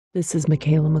This is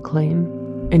Michaela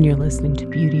McLean, and you're listening to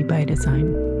Beauty by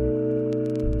Design.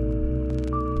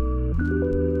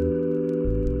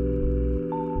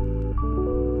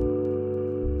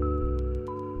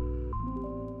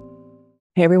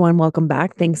 Hey everyone, welcome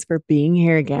back. Thanks for being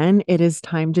here again. It is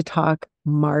time to talk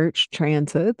March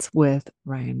transits with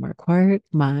Ryan Marquardt,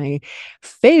 my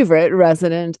favorite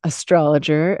resident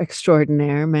astrologer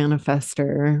extraordinaire,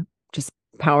 manifester, just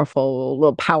powerful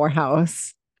little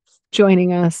powerhouse,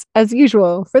 joining us as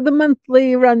usual for the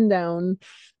monthly rundown.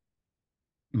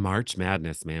 March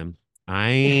Madness, man.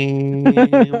 I'm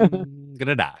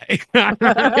gonna die.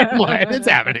 What is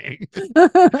happening?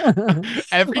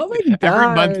 Every Oh my every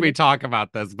month God. we talk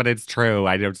about this, but it's true.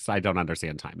 I don't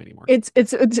understand time anymore. It's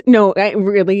no,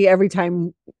 really every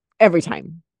time it I'll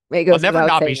goes never without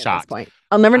not be saying at this shocked. point.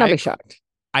 I'll never not I be shocked.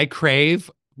 I crave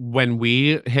when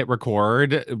we hit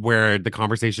record where the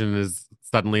conversation is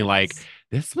suddenly like, Yes.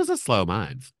 this was a slow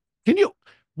month. Can you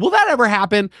will that ever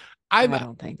happen? I'm I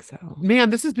don't think so.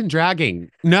 Man, this has been dragging.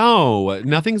 No,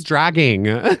 nothing's dragging.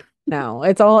 No,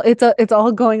 it's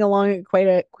all going along at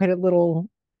quite a little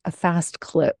a fast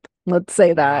clip. Let's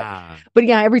say that. Yeah. But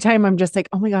yeah, every time I'm just like,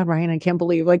 oh my God, Ryan, I can't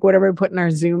believe like whatever I put in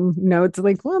our Zoom notes,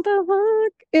 like, what the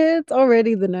fuck? It's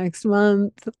already the next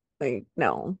month. Like,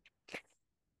 no.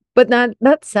 But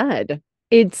that said,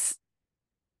 it's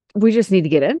we just need to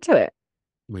get into it.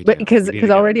 We But do. because We need to because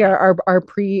get already into it.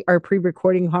 our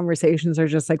pre-recording conversations are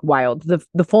just like wild.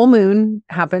 The full moon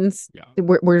happens. Yeah.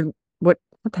 We're what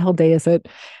the hell day is it?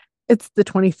 It's the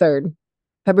 23rd,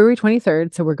 February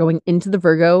 23rd. So we're going into the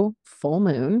Virgo full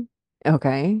moon.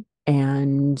 Okay.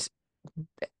 And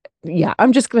yeah,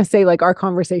 I'm just gonna say like our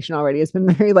conversation already has been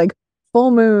very like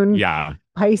full moon, Yeah.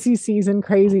 Pisces season Oh my God.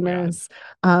 craziness.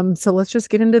 So let's just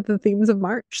get into the themes of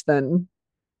March then.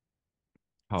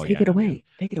 Oh Take it yeah, man. away.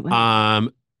 Take it away.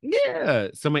 Um, yeah.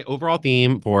 So my overall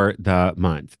theme for the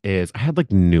month is I had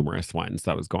like numerous ones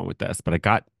that I was going with this, but I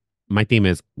got my theme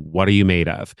is what are you made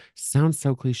of? Sounds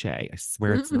so cliche. I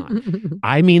swear it's not.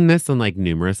 I mean this in like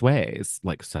numerous ways,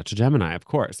 like such a Gemini, of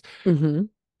course. Hmm.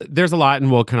 There's a lot,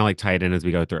 and we'll kind of like tie it in as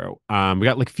we go through. We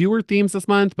got like fewer themes this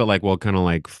month, but like we'll kind of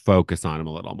like focus on them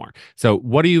a little more. So,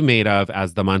 what are you made of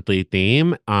as the monthly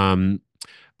theme?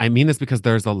 I mean this because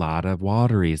there's a lot of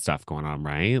watery stuff going on,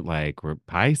 right? Like we're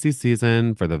Pisces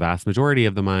season for the vast majority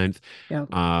of the month. Yeah.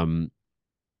 Um,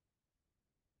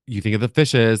 you think of the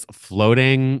fishes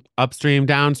floating upstream,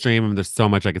 downstream. I mean, there's so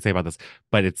much I could say about this,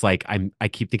 but it's like I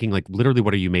keep thinking like literally,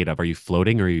 what are you made of? Are you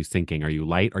floating or are you sinking? Are you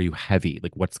light? Are you heavy?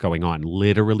 Like what's going on?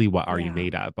 Literally, what are you Yeah.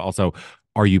 made of? But also,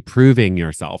 are you proving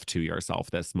yourself to yourself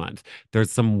this month?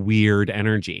 There's some weird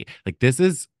energy. Like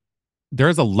there's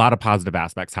a lot of positive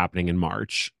aspects happening in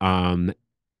March.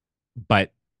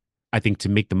 But I think to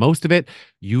make the most of it,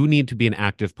 you need to be an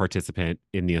active participant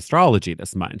in the astrology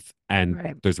this month. And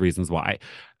Right. there's reasons why.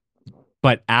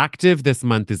 But active this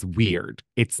month is weird.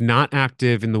 It's not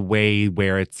active in the way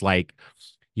where it's like,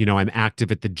 I'm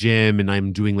active at the gym and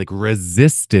I'm doing like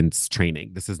resistance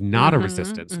training. This is not a Mm-hmm.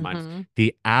 resistance month. Mm-hmm.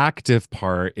 The active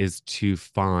part is to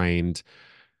find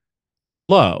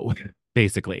flow,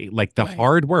 basically. Like the Right.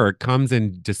 hard work comes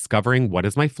in discovering what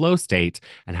is my flow state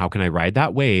and how can I ride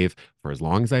that wave for as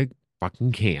long as I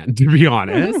fucking can, to be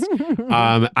honest.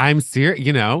 I'm serious,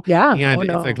 Yeah. and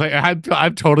Oh it's like, no.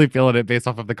 I'm totally feeling it based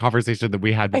off of the conversation that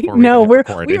we had I before we know hit we're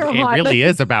record. we It, are it hot. really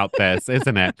is about this,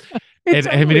 isn't it? It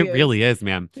I mean, totally it is. really is,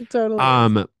 man. It totally is.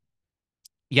 Um,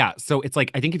 yeah, so it's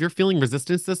like I think if you're feeling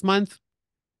resistance this month,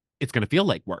 it's going to feel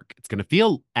like work. It's going to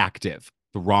feel active,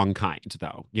 the wrong kind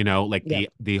though. Like Yep.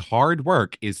 the hard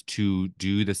work is to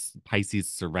do this Pisces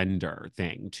surrender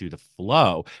thing to the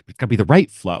flow, but it's got to be the right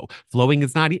flow. Flowing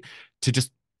is not to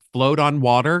just float on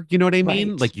water, you know what I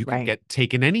mean? Right. Like you could Right. get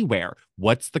taken anywhere.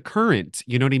 What's the current?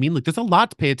 You know what I mean? Like there's a lot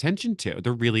to pay attention to.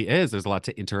 There really is. There's a lot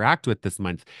to interact with this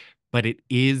month, but it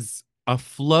is a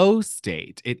flow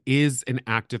state. It is an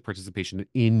active participation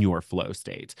in your flow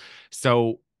state.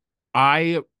 So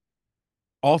I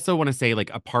also want to say like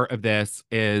a part of this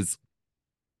is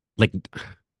like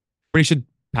everybody should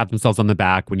pat themselves on the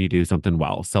back when you do something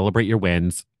well, celebrate your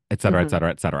wins, et cetera, et Hmm. cetera,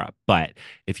 et cetera. But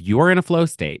if you are in a flow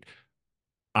state,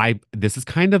 this is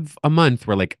kind of a month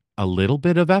where like a little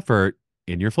bit of effort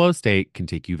in your flow state can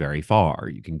take you very far.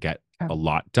 You can get a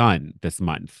lot done this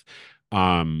month.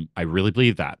 I really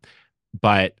believe that.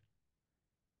 But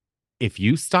if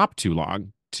you stop too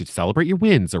long to celebrate your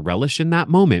wins or relish in that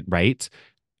moment, right?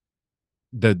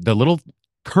 The little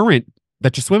current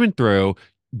that you're swimming through,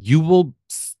 you will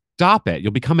stop it.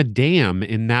 You'll become a dam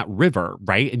in that river,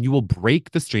 right? And you will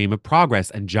break the stream of progress.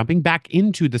 And jumping back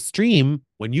into the stream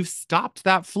when you've stopped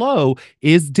that flow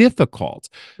is difficult.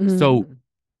 So Mm.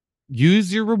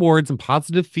 use your rewards and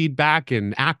positive feedback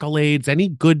and accolades, any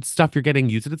good stuff you're getting,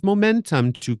 use it as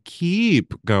momentum to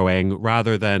keep going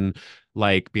rather than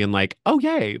like being like, oh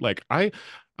yay, like I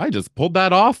just pulled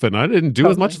that off and I didn't do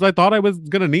as much Totally. as I thought I was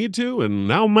gonna need to, and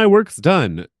now my work's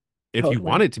done. If you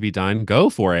want Totally. it to be done, go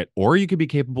for it, or you could be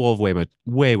capable of way much,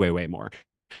 way more.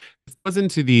 This goes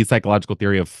into the psychological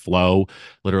theory of flow.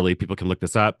 Literally, people can look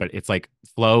this up, but it's like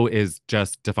flow is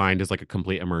just defined as like a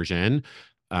complete immersion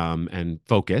and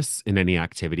focus in any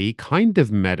activity, kind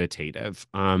of meditative.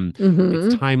 It's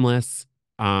Mm-hmm. timeless.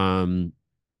 Um,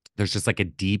 there's just like a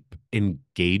deep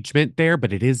engagement there,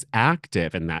 but it is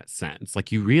active in that sense.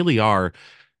 Like you really are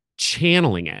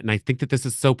channeling it. And I think that this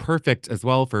is so perfect as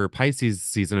well for Pisces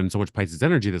season and so much Pisces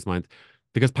energy this month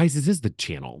because Pisces is the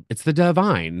channel. It's the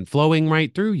divine flowing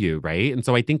right through you, right? And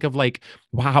so I think of like,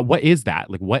 wow, what is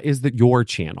that? Like, what is the your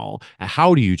channel?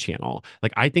 How do you channel?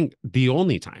 Like, I think the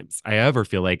only times I ever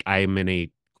feel like I'm in a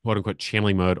quote unquote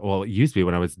channeling mode, well, it used to be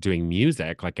when I was doing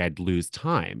music, like I'd lose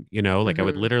time, like I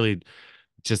would Mm-hmm. literally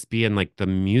just be in like the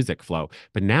music flow.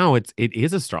 But now it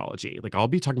is astrology. Like I'll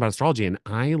be talking about astrology and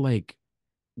I like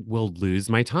will lose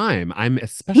my time. I'm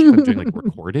especially if I'm doing like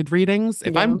recorded readings.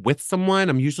 If Yeah. I'm with someone,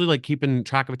 I'm usually like keeping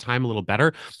track of time a little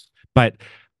better. But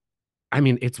I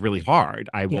mean, it's really hard.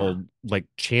 I Yeah. will like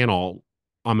channel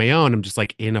on my own. I'm just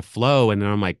like in a flow. And then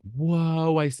I'm like,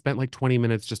 whoa, I spent like 20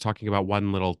 minutes just talking about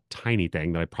one little tiny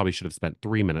thing that I probably should have spent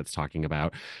 3 minutes talking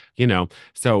about, you know?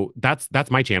 So that's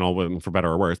my channel for better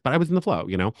or worse, but I was in the flow,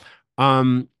 you know?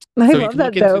 Um, I so you love can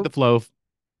look that into though. the flow,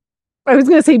 I was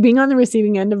gonna say being on the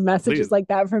receiving end of messages please. like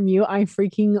that from you, I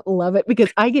freaking love it because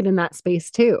I get in that space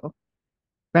too.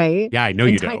 Right. Yeah, I know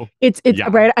And you time do. it's Yeah.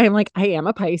 right. I'm like, I am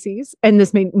a Pisces. And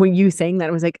this made when you saying that,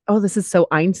 I was like, oh, this is so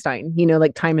Einstein,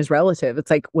 like time is relative. It's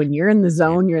like when you're in the Yeah.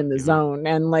 zone, you're in the Yeah. zone,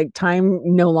 and like time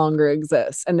no longer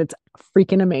exists. And it's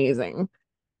freaking amazing.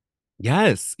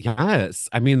 Yes, yes.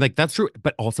 I mean, like that's true,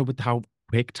 but also with how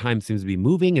quick time seems to be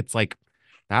moving, it's like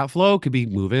that flow could be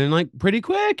moving like pretty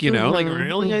quick, you know? Like Mm-hmm.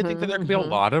 really, I think that there Mm-hmm. could be a Mm-hmm.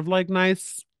 lot of like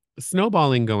nice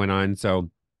snowballing going on.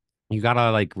 So you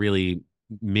gotta like really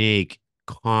make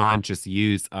conscious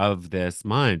use of this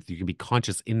month. You can be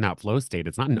conscious in that flow state.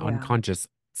 It's not an Yeah. unconscious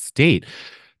state.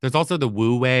 There's also the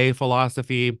Wu Wei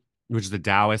philosophy, which is the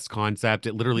Taoist concept.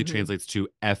 It literally Mm-hmm. translates to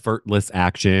effortless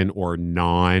action or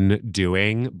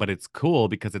non-doing, but it's cool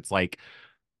because it's like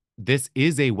this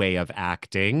is a way of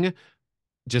acting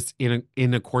just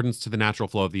in accordance to the natural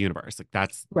flow of the universe. Like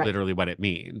that's Right. literally what it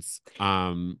means.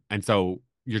 And so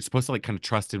you're supposed to like kind of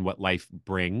trust in what life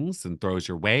brings and throws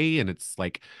your way. And it's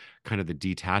like kind of the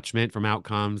detachment from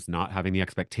outcomes, not having the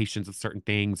expectations of certain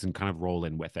things and kind of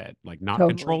rolling with it. Like not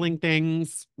Totally. controlling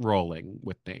things, rolling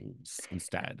with things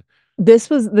instead.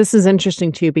 This is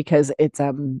interesting too because it's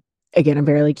again a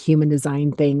very like human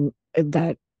design thing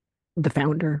that the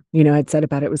founder, had said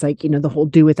about it was like, the whole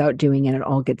do without doing and it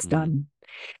all gets Mm, done.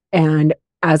 And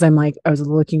as I'm like, I was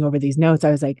looking over these notes,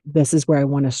 I was like, this is where I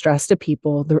want to stress to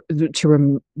people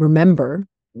to remember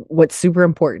what's super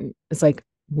important. It's like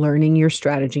learning your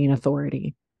strategy and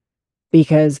authority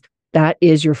because that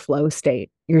is your flow state.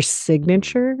 Your mm,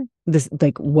 signature, this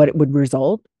like what it would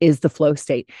result is the flow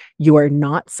state. Your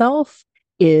not self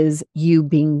is you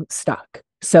being stuck.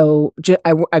 So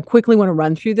I quickly want to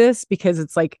run through this because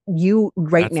it's like you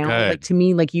right that's now, like good. to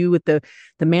me, like you with the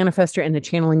manifester and the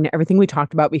channeling, and everything we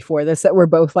talked about before this that we're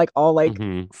both like all like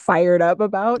Hmm. fired up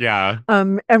about. Yeah.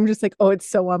 I'm just like, oh, it's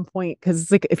so on point because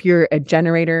it's like if you're a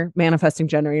generator, manifesting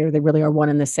generator, they really are one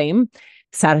and the same.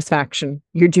 Satisfaction.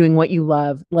 You're doing what you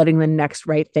love, letting the next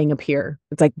right thing appear.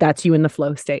 It's like that's you in the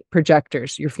flow state.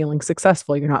 Projectors, you're feeling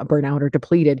successful. You're not burnout or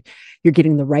depleted. You're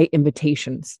getting the right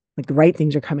invitations. Like the right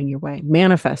things are coming your way.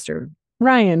 Manifester,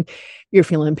 Ryan, you're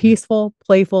feeling peaceful,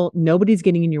 playful. Nobody's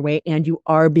getting in your way. And you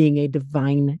are being a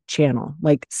divine channel.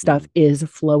 Like stuff Mm, is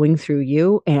flowing through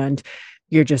you. And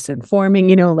you're just informing,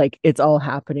 like it's all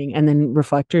happening. And then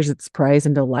reflectors, it's surprise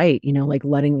and delight, like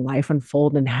letting life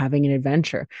unfold and having an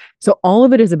adventure. So all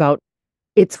of it is about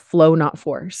it's flow, not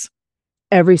force,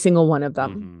 every single one of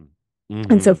them. hmm.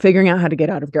 And so Hmm. figuring out how to get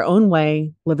out of your own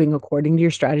way, living according to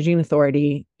your strategy and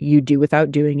authority, you do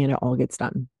without doing it, it all gets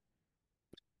done.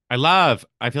 I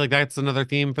feel like that's another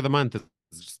theme for the month. It's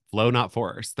just flow, not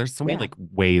force. There's so many Yeah, like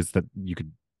ways that you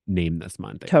could name this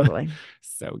month. totally.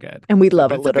 So good. And we So,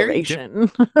 love but it's a very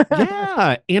different. alliteration.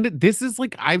 Yeah. And this is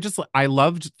like, I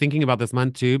loved thinking about this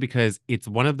month too, because it's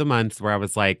one of the months where I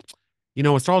was like,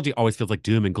 astrology always feels like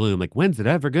doom and gloom. Like, when's it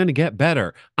ever going to get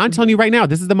better? I'm telling you Mhm. right now,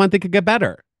 this is the month it could get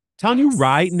better. Telling you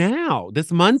right Yes. now,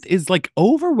 this month is like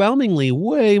overwhelmingly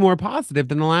way more positive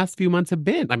than the last few months have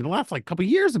been. I mean, the last like couple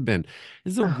years have been.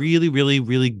 This is a Oh, really, really,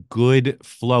 really good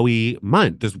flowy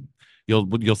month. There's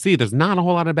you'll see there's not a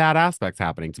whole lot of bad aspects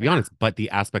happening, to be Yeah. honest. But the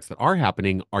aspects that are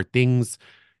happening are things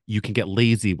you can get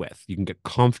lazy with. You can get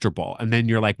comfortable. And then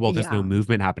you're like, well, there's no Yeah.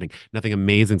 movement happening. Nothing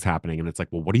amazing's happening. And it's like,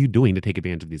 well, what are you doing to take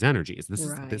advantage of these energies? This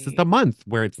is Right. the month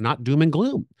where it's not doom and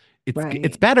gloom. It's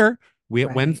Right. better. When's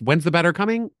Right. when's the better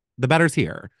coming? The better's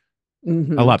here. I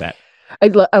Hmm. love it. I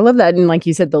love that. And like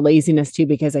you said, the laziness too,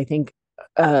 because I think,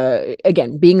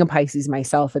 again, being a Pisces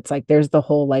myself, it's like there's the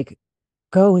whole like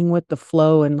going with the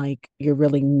flow and like you're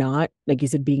really not, like you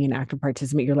said, being an active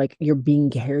participant, you're like you're being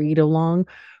carried along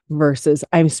versus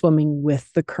I'm swimming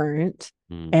with the current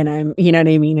and Mhm. I'm, you know what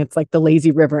I mean? It's like the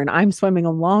lazy river and I'm swimming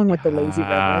along with the lazy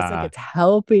river. It's like Yeah. it's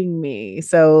helping me.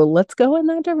 So let's go in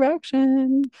that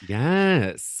direction.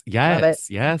 Yes. Love it. Yes.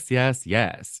 Yes. Yes.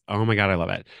 Yes. Oh my God, I love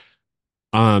it.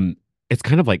 Um, it's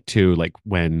kind of like too, like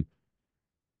when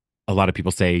a lot of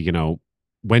people say,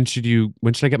 when should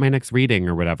I get my next reading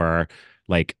or whatever?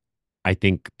 Like, I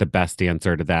think the best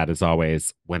answer to that is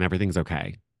always when everything's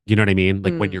okay. You know what I mean?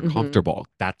 Like when you're Mm-hmm. comfortable,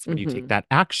 that's when you take Mm-hmm. that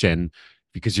action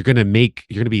because you're gonna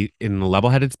be in a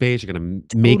level-headed space. You're gonna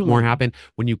make more Totally. happen.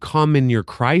 When you come in your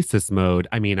crisis mode,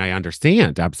 I mean, I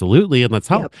understand absolutely, and let's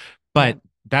Yep. help, but Yep.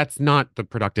 that's not the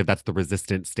productive, that's the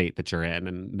resistant state that you're in.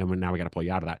 And then now we got to pull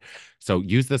you out of that. So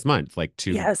use this month like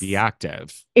to be Yes.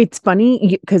 active. It's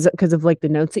funny because of like the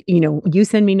notes that, you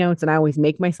send me notes and I always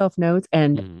make myself notes.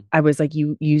 And Mhm. I was like,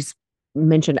 you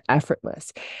mentioned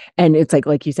effortless. And it's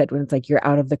like you said, when it's like you're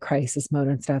out of the crisis mode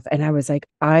and stuff. And I was like,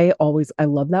 I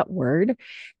love that word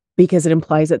because it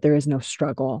implies that there is no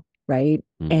struggle. Right.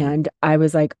 Mhm. And I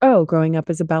was like, oh, growing up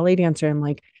as a ballet dancer, I'm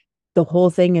like, the whole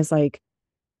thing is like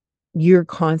you're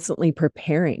constantly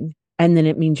preparing. And then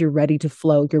it means you're ready to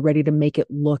flow. You're ready to make it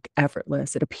look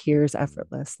effortless. It appears Mhm.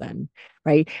 effortless then.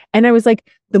 Right. And I was like,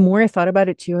 the more I thought about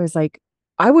it too, I was like,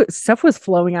 stuff was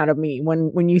flowing out of me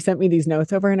when you sent me these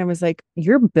notes over. And I was like,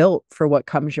 you're built for what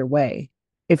comes your way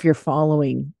if you're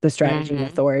following the strategy and Mhm.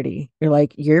 authority. You're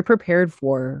like, you're prepared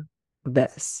for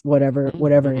this, whatever it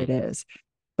Mhm. is.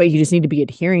 But you just need to be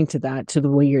adhering to that to the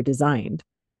way you're designed.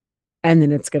 And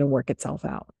then it's going to work itself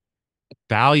out.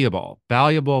 Valuable,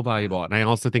 valuable, Yeah. valuable. And I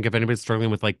also think if anybody's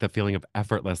struggling with like the feeling of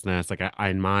effortlessness, like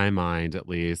in my mind at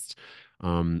least,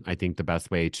 I think the best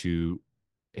way to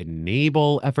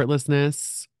enable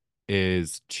effortlessness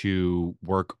is to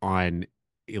work on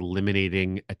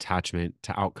eliminating attachment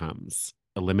to outcomes,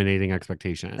 eliminating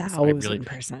expectations. I really,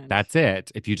 1,000%. that's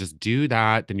it. If you just do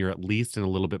that, then you're at least in a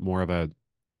little bit more of a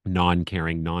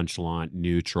non-caring, nonchalant,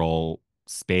 neutral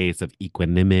space of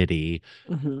equanimity.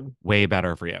 Mm-hmm. Way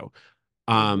better for you.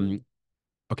 Mm-hmm. Um,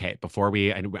 okay,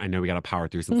 I know we got to power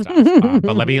through some stuff,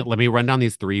 but let me run down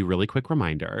these three really quick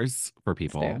reminders for Let's do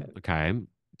people. it. Okay,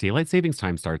 daylight savings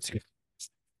time starts.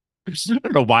 I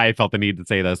don't know why I felt the need to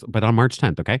say this, but on March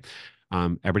 10th. Okay,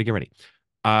 everybody get ready.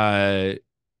 Uh,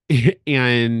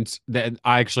 and then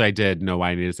I did know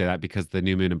why I needed to say that because the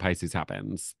new moon in Pisces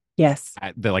happens Yes.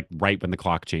 at the like right when the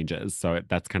clock changes. So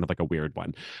that's kind of like a weird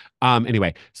one.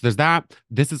 Anyway, so there's that.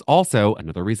 This is also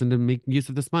another reason to make use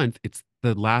of this month. It's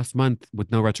the last month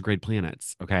with no retrograde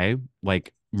planets. Okay.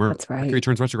 Like That's Mercury right.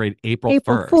 turns retrograde April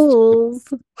April 1st.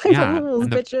 Fools. I love Yeah. those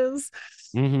bitches.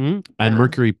 And Yeah.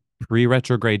 Mercury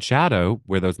pre-retrograde shadow,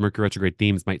 where those Mercury retrograde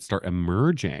themes might start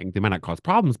emerging. They might not cause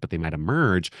problems, but they might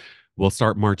emerge. Will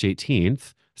start March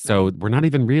 18th. So Right. we're not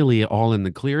even really all in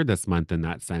the clear this month in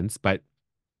that sense, but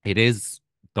it is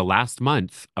the last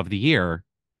month of the year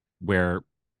where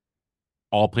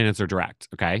all planets are direct.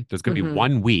 Okay. There's going to be Mm-hmm.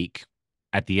 1 week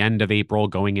at the end of April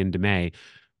going into May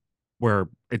where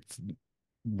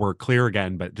we're clear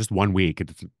again, but just 1 week.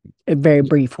 It's A very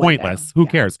brief window. pointless. Who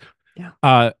Yeah. cares? Yeah.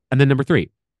 And then number three,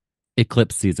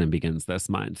 eclipse season begins this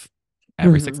month.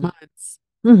 Every six Mm-hmm. months,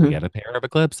 we Mm-hmm. get a pair of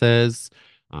eclipses.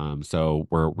 So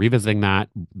we're revisiting that.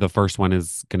 The first one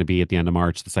is going to be at the end of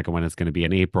March. The second one is going to be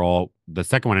in April. The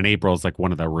second one in April is like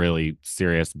one of the really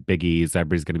serious biggies.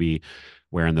 Everybody's going to be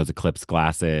wearing those eclipse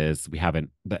glasses. We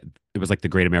haven't, that it was like the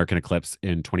Great American Eclipse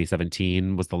in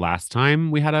 2017 was the last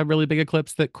time we had a really big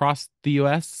eclipse that crossed the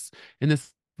US in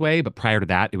this way. But prior to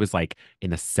that, it was like in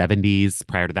the 70s.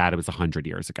 Prior to that, it was 100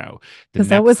 years ago. The Because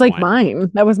that was next like one.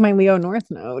 mine. That was my Leo North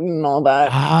node and all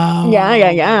that. Yeah, yeah,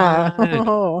 Oh my yeah. God.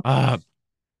 Oh, Uh,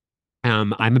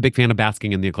 I'm a big fan of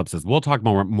basking in the eclipses. We'll talk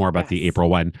more about the yes. April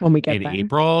one. When we get In there.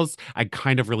 April's, I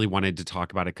kind of really wanted to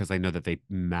talk about it because I know that they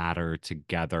matter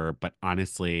together, but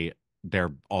honestly,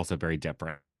 they're also very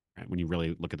different when you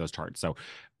really look at those charts. So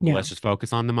Yeah. let's just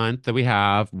focus on the month that we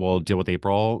have. We'll deal with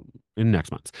April in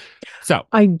next month. So,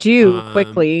 I do um,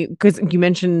 quickly because you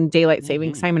mentioned daylight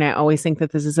savings mhm. time, and I always think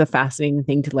that this is a fascinating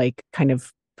thing to like kind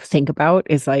of think about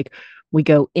is like we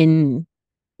go in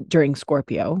during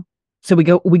Scorpio. So we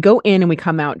go in and we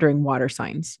come out during water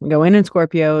signs. We go in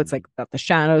Scorpio, it's Mm. like about the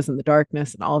shadows and the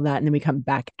darkness and all of that. And then we come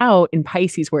back out in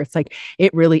Pisces, where it's like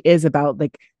it really is about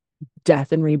like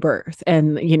death and rebirth.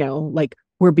 And like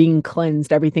we're being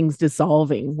cleansed, everything's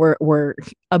dissolving. We're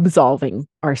absolving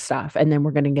our stuff. And then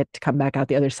we're gonna get to come back out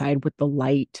the other side with the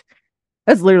light.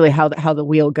 That's literally how the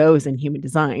wheel goes in human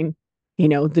design.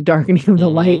 The darkening of the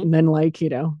light, Hmm. and then like,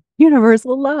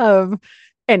 universal love.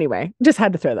 Anyway, just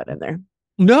had to throw that in there.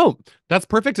 No, that's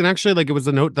perfect. And actually, like it was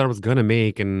a note that I was gonna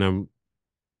make, and I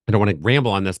don't want to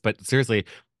ramble on this, but seriously,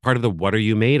 part of the "What are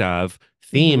you made of"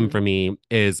 theme Mm-hmm. for me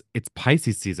is it's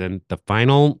Pisces season, the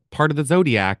final part of the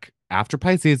zodiac. After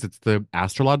Pisces, it's the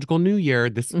astrological new year.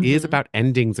 This is Mm-hmm. about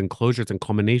endings and closures and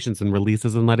culminations and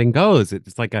releases and letting goes.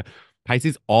 It's like a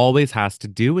Pisces always has to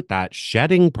do with that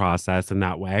shedding process in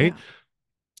that way. Yeah.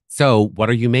 So, what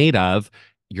are you made of?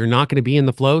 You're not going to be in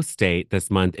the flow state this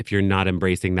month if you're not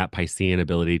embracing that Piscean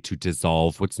ability to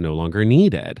dissolve what's no longer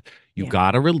needed. You Yeah.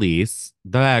 got to release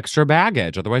the extra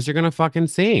baggage. Otherwise, you're going to fucking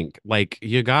sink. Like,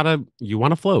 you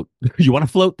want to float. You want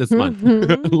to float this month.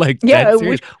 Mm-hmm. Like, Yeah. dead Which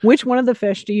serious. which one of the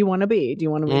fish do you want to be? Do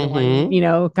you want to be the one,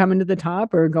 Hmm. coming to the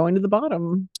top or going to the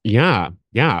bottom? Yeah.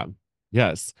 Yeah.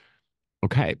 Yes.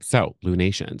 Okay. So,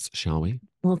 lunations, shall we?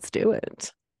 Let's do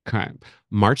it. Okay.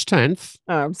 March 10th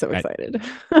Oh, I'm so at excited.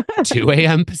 2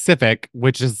 a.m. Pacific,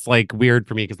 which is like weird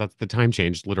for me because that's the time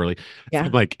change, literally. So I'm Yeah.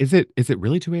 like, is it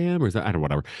really 2 a.m. or is that I don't know,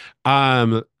 whatever.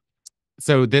 Um,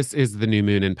 so this is the new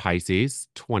moon in Pisces,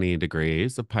 20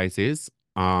 degrees of Pisces.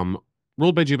 Um,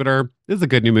 ruled by Jupiter. This is a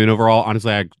good new moon overall.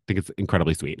 Honestly, I think it's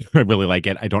incredibly sweet. I really like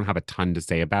it. I don't have a ton to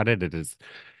say about it. It is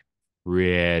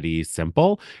pretty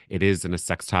simple. It is in a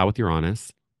sextile with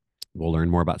Uranus. We'll learn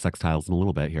more about sextiles in a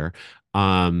little bit here.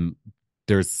 Um,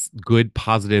 there's good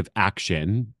positive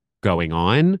action going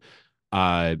on.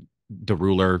 Uh, the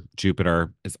ruler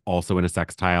Jupiter is also in a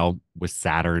sextile with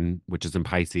Saturn, which is in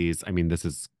Pisces. I mean, this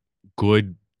is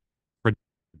good,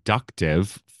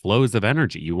 productive flows of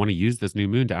energy. You want to use this new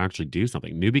moon to actually do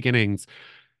something. New beginnings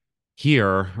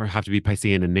here have to be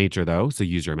Piscean in nature, though. So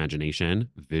use your imagination,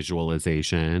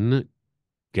 visualization,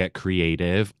 get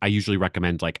creative. I usually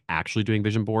recommend like actually doing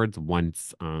vision boards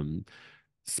once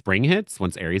spring hits,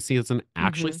 once Aries season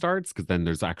actually Mm-hmm. starts, because then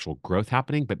there's actual growth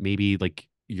happening. But maybe like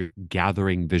you're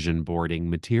gathering vision boarding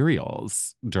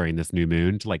materials during this new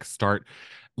moon to like start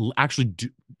actually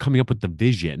coming up with the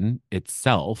vision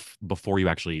itself before you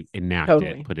actually enact it,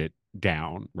 Totally. put it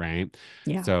down, right?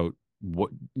 Yeah. So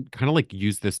what kind of like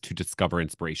use this to discover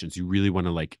inspirations. You really want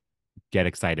to like get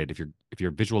excited if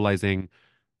you're visualizing,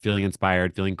 feeling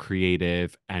inspired, feeling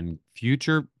creative and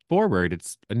future forward,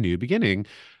 it's a new beginning.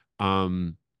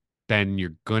 Um then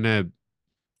you're gonna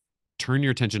turn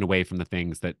your attention away from the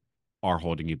things that are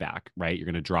holding you back, right? You're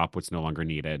gonna drop what's no longer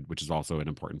needed, which is also an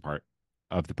important part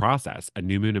of the process. A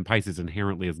new moon in Pisces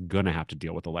inherently is gonna have to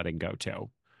deal with the letting go too.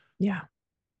 Yeah.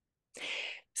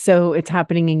 So it's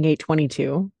happening in gate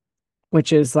 22,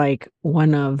 which is like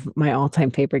one of my all-time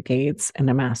favorite gates and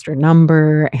a master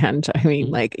number. And I mean,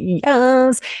 Mhm. like,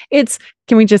 yes, it's,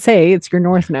 can we just say it's your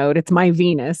North Node? It's my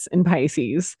Venus in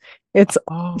Pisces. It's,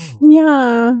 Oh,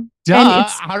 yeah. And duh.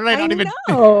 it's, How did I I not even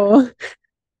know.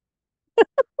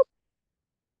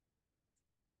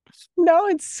 No,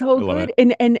 it's so I love good.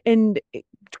 it. And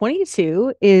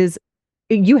 22 is,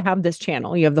 you have this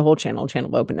channel, you have the whole channel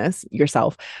of openness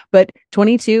yourself, but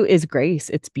 22 is grace,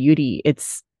 it's beauty,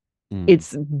 Mm.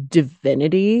 it's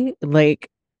divinity. Like,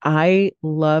 I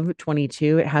love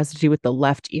 22. It has to do with the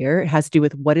left ear. It has to do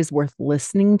with what is worth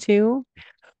listening to.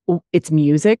 It's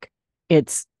music.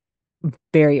 It's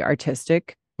very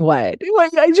artistic. What?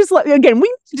 Like, I just again,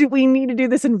 we need to do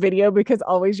this in video because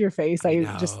always your face, I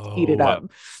I just eat it know.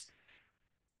 up.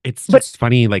 It's But just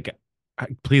funny, like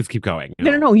please keep going. no,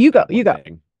 no, I'll no, you go, add one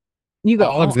thing. you go.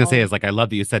 All I was gonna say is like I love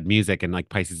that you said music and like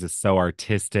Pisces is so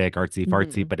artistic, artsy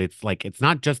fartsy, Mhm. but it's like it's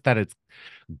not just that it's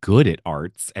good at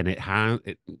arts and it has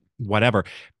it, whatever.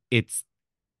 It's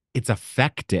it's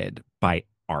affected by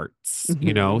arts,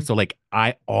 you know? Mhm. So like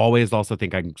I always also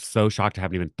think I'm so shocked I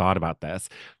haven't even thought about this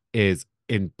is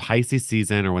in Pisces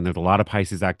season or when there's a lot of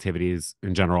Pisces activities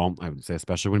in general, I would say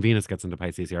especially when Venus gets into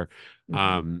Pisces here, Mhm.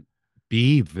 um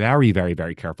be very, very,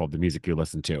 very careful of the music you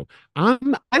listen to. I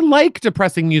like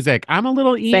depressing music. I'm a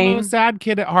little emo, Same. sad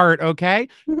kid at heart, okay?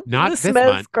 The Not this Smiths,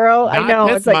 month. girl. I Not know.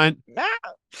 this It's like, month.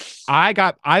 ah.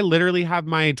 I literally have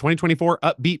my 2024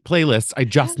 upbeat playlist I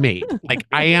just made. Like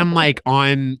I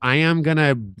am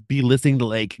gonna be listening to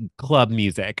like club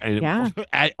music and Yeah.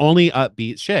 only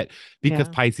upbeat shit because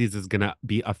Yeah. Pisces is gonna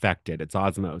be affected. It's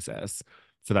osmosis.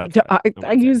 So that's what I I want to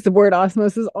say. use the word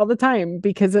osmosis all the time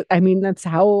because I mean, that's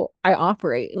how I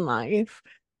operate in life.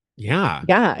 Yeah.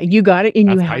 Yeah, you got it, and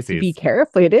you That's have to be Pisces.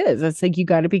 careful. It is. It's like you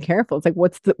got to be careful. It's like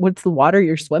what's the water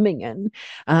you're swimming in?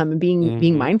 Being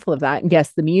Hmm. mindful of that. And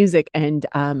yes, the music and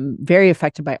very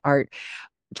affected by art.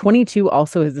 22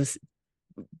 also is this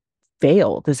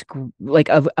veil, this like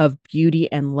of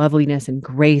beauty and loveliness and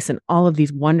grace and all of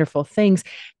these wonderful things.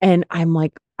 And I'm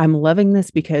like, I'm loving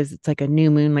this because it's like a new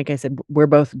moon. Like I said, we're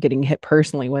both getting hit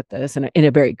personally with this and in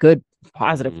a very good,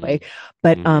 positive Hmm. way.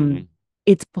 But Hmm.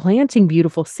 it's planting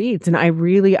beautiful seeds. And I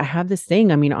have this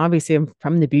thing. I mean, obviously I'm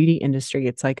from the beauty industry.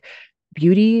 It's like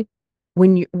beauty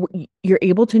when you're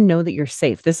able to know that you're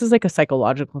safe. This is like a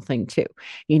psychological thing too.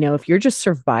 If you're just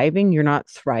surviving, you're not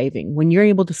thriving. When you're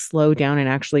able to slow down and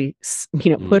actually,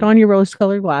 put Hmm. on your rose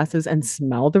colored glasses and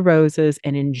smell the roses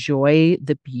and enjoy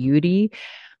the beauty,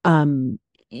 um,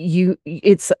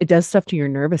 it does stuff to your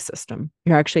nervous system.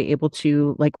 You're actually able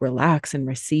to like relax and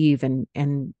receive and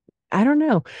I don't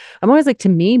know. I'm always like, to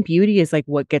me, beauty is like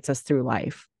what gets us through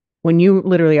life. When you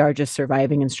literally are just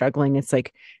surviving and struggling, it's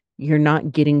like you're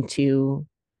not getting to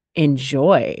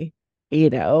enjoy,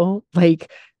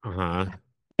 like Uh-huh.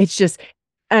 it's just,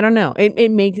 I don't know.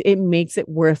 It makes it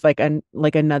worth like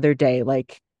another day,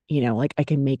 like I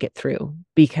can make it through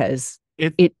because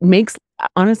It it makes,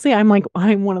 honestly, I'm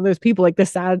one of those people, like the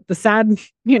sad,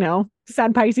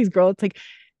 sad Pisces girl. It's like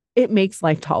it makes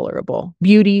life tolerable.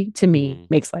 Beauty to me mhm.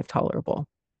 makes life tolerable.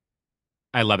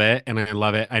 I love it and I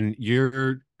love it. And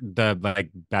you're the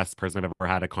like best person I've ever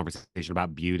had a conversation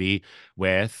about beauty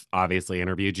with. Obviously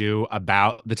interviewed you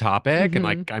about the topic. And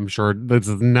like Hmm. I'm sure this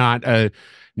is not a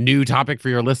new topic for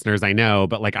your listeners, I know,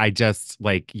 but like I just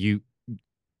like you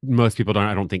most people don't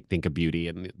I don't think of beauty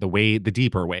in the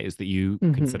deeper ways that you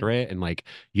Hmm. consider it. And like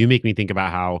you make me think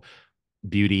about how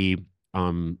beauty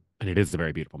and it is a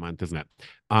very beautiful month, isn't it?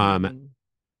 Um Hmm.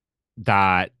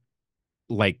 that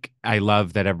like I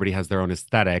love that everybody has their own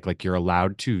aesthetic. Like you're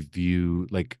allowed to view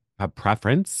like a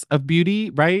preference of beauty,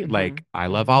 right? Hmm. Like I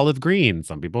love Hmm. olive green.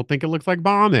 Some people think it looks like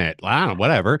vomit. I don't know,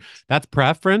 whatever. That's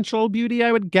preferential beauty,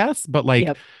 I would guess. But like,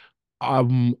 Yep.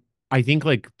 um, I think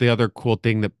like the other cool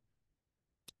thing that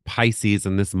Pisces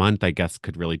in this month, I guess,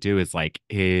 could really do is like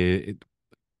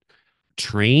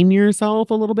train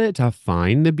yourself a little bit to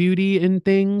find the beauty in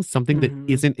things, something that Hmm.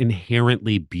 isn't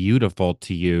inherently beautiful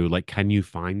to you. Like, can you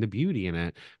find the beauty in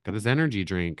it? Got this energy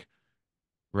drink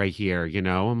right here,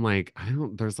 I'm like, I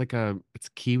don't, there's like it's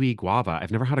kiwi guava.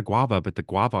 I've never had a guava, but the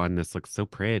guava on this looks so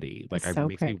pretty. Like, It's it so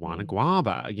makes me want a pretty.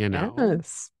 guava.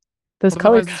 Yes. Those But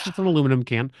colors. otherwise, it's just an aluminum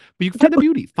can. But you can find Th- the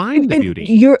beauty. Find the And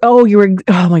beauty.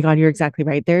 oh my God, you're exactly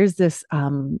right. There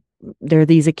are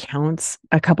these accounts,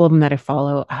 a couple of them that I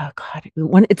follow. Oh God,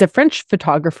 it's a French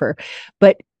photographer,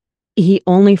 but he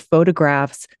only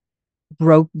photographs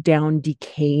broke down,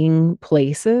 decaying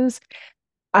places.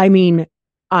 I mean,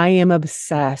 I am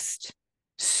obsessed.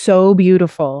 So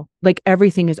beautiful. Like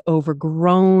everything is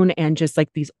overgrown and just like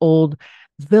these old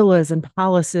villas and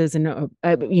palaces and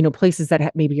places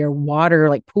that maybe are water,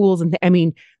 like pools and I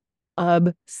mean,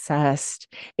 obsessed.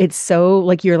 It's so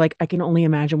like you're like, I can only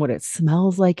imagine what it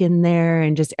smells like in there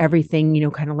and just Mm.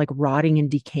 everything, kind of like rotting and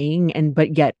decaying. And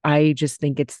but yet I just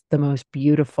think it's the most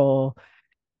beautiful.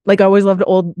 Like I always loved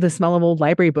the smell of old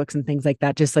library books and things like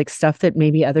that, just like stuff that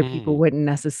maybe other people Mm. wouldn't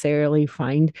necessarily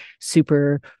find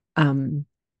super um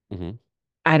Hmm.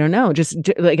 I don't know, just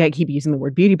like I keep using the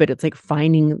word beauty, but it's like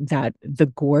finding that the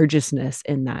gorgeousness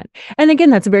in that. And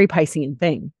again, that's a very Piscean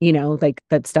thing, like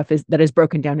that stuff that is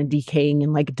broken down and decaying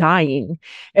and like dying.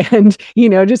 And,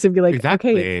 just to be like, okay, it's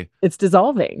Exactly. it's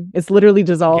dissolving. It's literally Yeah.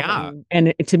 dissolving.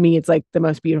 And to me, it's like the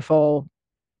most beautiful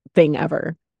thing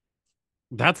ever.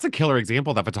 That's a killer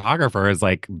example. That photographer is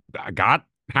like got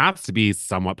has to be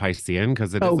somewhat Piscean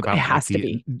because it is Oh, it about like has to the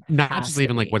be. not just Has to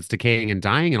even like be. what's decaying and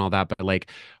dying and all that, but like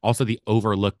also the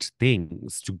overlooked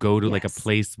things to go to like a Yes.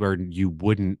 place where you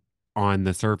wouldn't on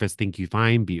the surface think you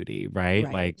find beauty, right?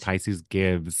 Like Right. Pisces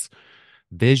gives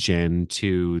vision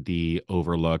to the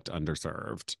overlooked,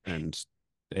 underserved, and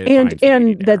it and finds the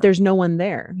beauty and that there. there's no one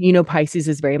there. Pisces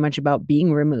is very much about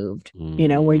being removed,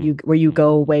 where Hmm. you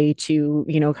go Hmm. away to,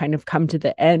 kind of come to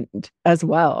the end as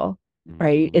well,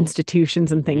 right? Hmm.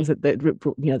 Institutions and Hmm. things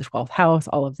the 12th house,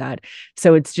 all of that.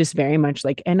 So it's just very much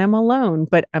like, and I'm alone,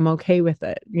 but I'm okay with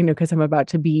it, because I'm about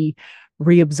to be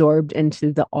reabsorbed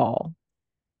into the all.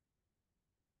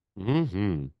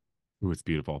 Hmm. Ooh, it's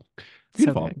beautiful. So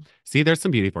Beautiful. good. See, there's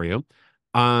some beauty for you.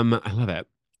 I love it.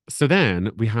 So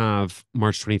then we have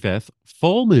March 25th,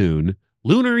 full moon,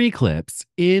 lunar eclipse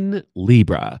in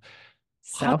Libra.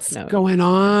 South What's node. going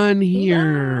on Yeah.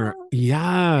 here?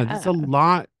 Yeah, there's a Yeah.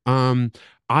 lot.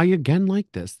 I again like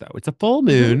this though. It's a full Hmm.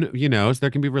 moon, you know, so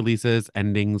there can be releases,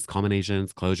 endings,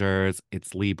 culminations, closures.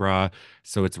 It's Libra,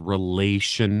 so it's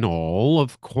relational,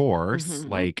 of course. Hmm.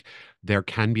 Like there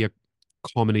can be a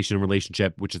culmination in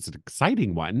relationship, which is an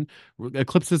exciting one.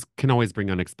 Eclipses can always bring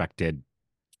unexpected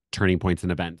turning points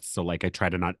and events. So like I try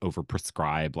to not over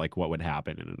prescribe like what would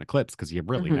happen in an eclipse because you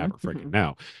really Hmm. never freaking Hmm.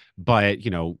 know. But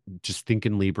just think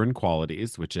in Libran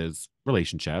qualities, which is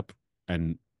relationship,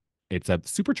 and it's a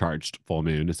supercharged full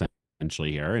moon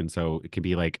essentially here. And so it can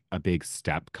be like a big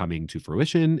step coming to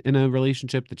fruition in a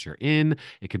relationship that you're in.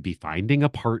 It could be finding a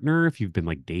partner if you've been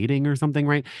like dating or something,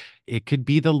 right? It could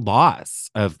be the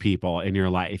loss of people in your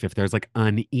life. If there's like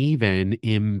uneven,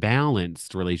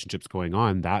 imbalanced relationships going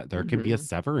on, that there can be a Hmm.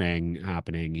 severing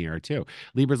happening here too.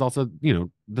 Libra's also,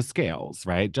 the scales,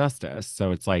 right? Justice.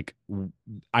 So it's like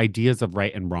ideas of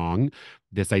right and wrong.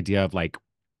 This idea of like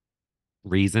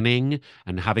reasoning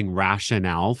and having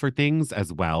rationale for things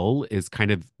as well is kind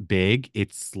of big.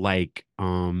 It's like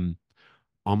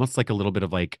almost like a little bit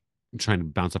of like trying to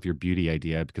bounce off your beauty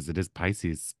idea because it is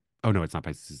Pisces. Oh no, it's not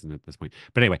Pisces season at this point.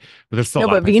 But anyway, but there's still a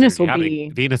No, lot of but Pisces Venus energy will happening.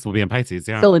 be Venus will be in Pisces,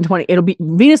 yeah. still in 20. It'll be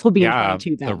Venus will be in Yeah,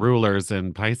 22 the then. rulers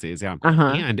in Pisces, yeah. Uh-huh.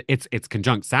 And it's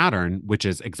conjunct Saturn, which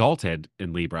is exalted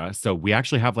in Libra. So we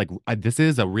actually have like this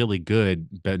is a really good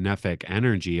benefic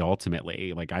energy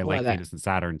ultimately. Like I like Love it. Venus and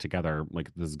Saturn together. Like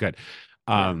this is good.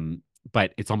 Yeah.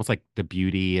 But it's almost like the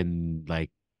beauty and like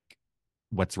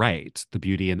what's right, the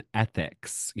beauty and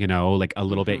ethics, like a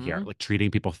little bit here, Hmm. like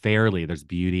treating people fairly. There's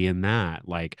beauty in that.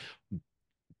 Like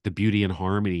the beauty and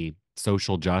harmony,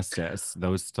 social justice,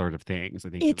 those sort of things, I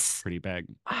think is It's pretty big.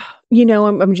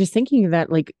 I'm just thinking of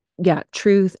that, like, yeah,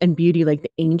 truth and beauty, like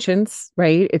the ancients,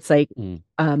 right? It's like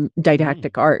Mm.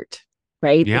 didactic art,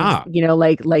 right? There's,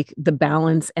 Yeah. like the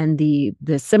balance and the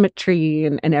symmetry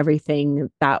and everything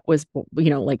that was,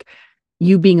 like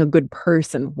you being a good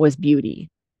person was beauty.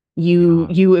 You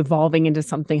Yeah. you evolving into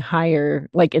something higher,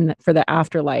 like for the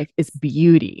afterlife is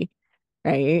beauty,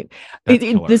 right? That's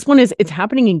killer. This one is it's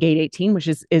happening in gate 18, which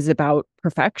is about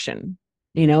perfection.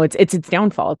 Mm. It's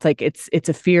downfall. It's like it's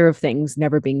a fear of things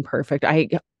never being perfect. I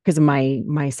Because of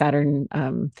my Saturn,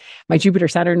 my Jupiter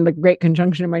Saturn, the great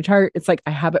conjunction in my chart, it's like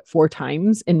I have it 4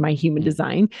 times in my human Mm.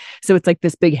 design. So it's like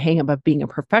this big hang up of being a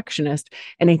perfectionist.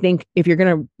 And I think if you're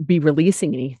going to be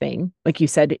releasing anything, like you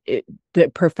said, the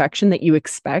perfection that you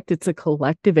expect, it's a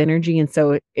collective energy. And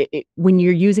so when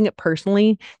you're using it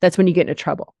personally, that's when you get into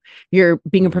trouble. You're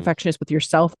being a Mm. perfectionist with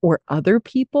yourself or other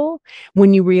people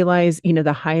when you realize,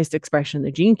 the highest expression of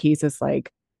the gene keys is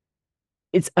like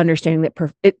it's understanding that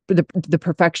the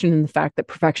perfection and the fact that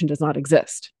perfection does not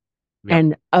exist, Yep.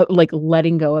 and like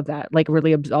letting go of that, like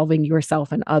really absolving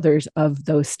yourself and others of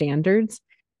those standards,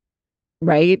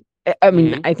 right? I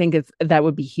mean, Mm. I think that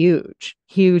would be huge,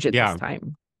 huge at this Yeah.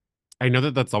 time. I know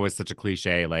that that's always such a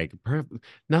cliche, like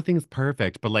nothing's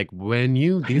perfect, but like when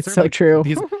these It's are so like true.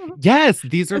 these, yes,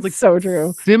 these are It's like so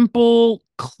true. simple,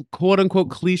 quote unquote,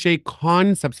 cliche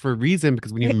concepts for a reason,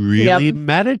 because when you Yep. really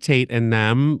meditate in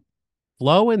them,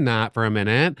 flow in that for a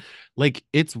minute, like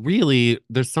it's really,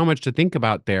 there's so much to think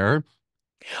about there.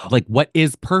 Like, what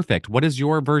is perfect? What is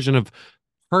your version of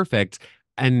perfect?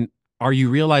 And are you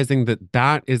realizing that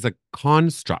that is a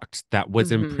construct that was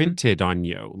Hmm. imprinted on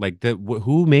you? Like,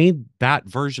 who made that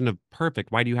version of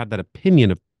perfect? Why do you have that opinion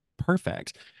of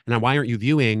perfect? And why aren't you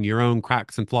viewing your own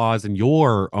cracks and flaws and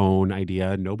your own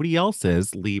idea, nobody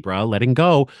else's, Libra, letting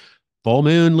go? Full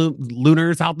moon,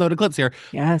 lunar south node eclipse here.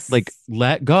 Like, Yes,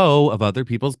 let go of other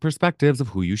people's perspectives of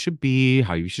who you should be,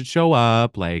 how you should show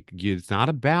up. Like, it's not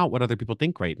about what other people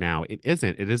think right now. It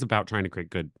isn't. It is about trying to create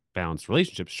good, balanced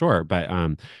relationships, sure. But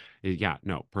yeah,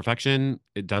 no, perfection,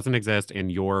 it doesn't exist,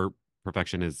 and your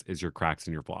perfection is your cracks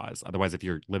and your flaws. Otherwise, if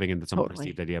you're living into some totally.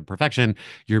 perceived idea of perfection,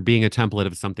 you're being a template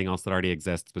of something else that already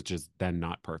exists, which is then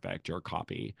not perfect. You're a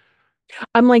copy.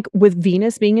 I'm like with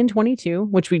Venus being in 22,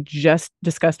 which we just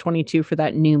discussed 22 for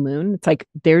that new moon. It's like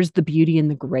there's the beauty and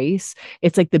the grace.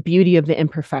 It's like the beauty of the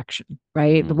imperfection,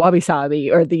 right? The Mm. wabi sabi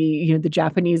or the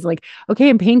Japanese, like, okay,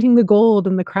 I'm painting the gold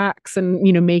and the cracks and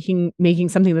making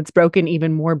something that's broken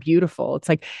even more beautiful. It's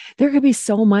like there could be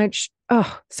so much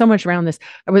around this.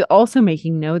 I was also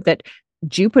making note that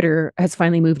Jupiter has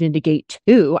finally moved into gate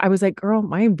 2. I was like, girl,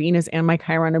 my Venus and my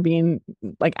Chiron are being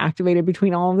like activated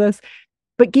between all of this.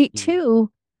 But gate Mm.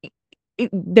 two,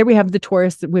 there we have the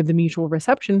Taurus with the mutual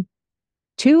reception.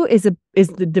 Two is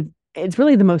it's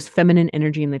really the most feminine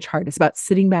energy in the chart. It's about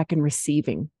sitting back and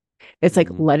receiving. It's like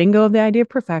Mhm. letting go of the idea of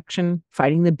perfection,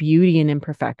 finding the beauty in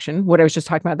imperfection. What I was just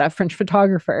talking about, that French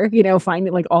photographer,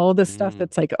 finding like all this stuff Mhm.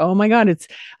 that's like, oh my God, it's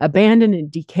abandoned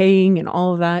and decaying and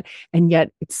all of that. And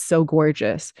yet it's so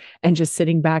gorgeous. And just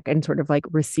sitting back and sort of like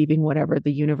receiving whatever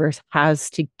the universe has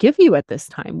to give you at this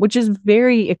time, which is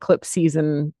very eclipse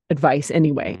season advice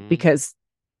anyway, Mhm. because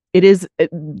it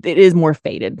is more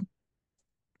faded.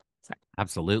 So,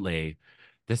 Absolutely.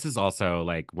 This is also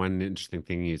like one interesting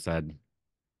thing you said,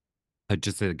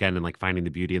 just again, and like finding the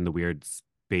beauty in the weird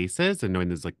spaces and knowing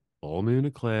there's like full moon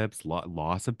eclipse,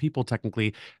 loss of people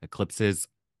technically. Eclipses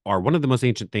are one of the most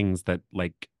ancient things that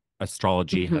like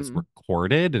astrology has mhm.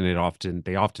 recorded, and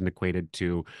they often equated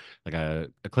to like a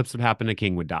eclipse would happen, a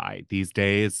king would die. These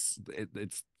days,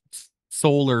 it's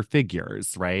solar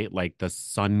figures, right? Like the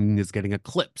sun is getting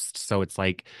eclipsed. So it's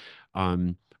like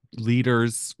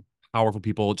leaders, powerful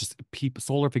people, just people,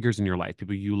 solar figures in your life,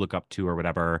 people you look up to or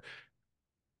whatever,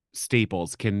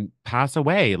 staples can pass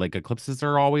away. Like eclipses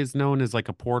are always known as like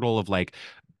a portal of like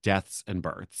deaths and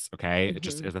births. Okay. It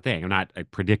just Mhm. is a thing. I'm not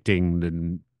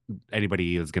predicting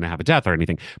anybody is going to have a death or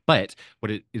anything. But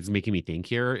what it is making me think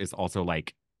here is also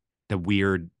like the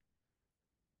weird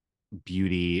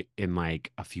beauty in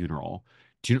like a funeral.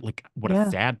 Do you like what a Yeah.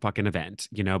 sad fucking event,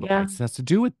 but Yeah. Pisces has to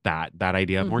do with that. That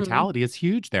idea of Mhm. mortality is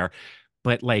huge there.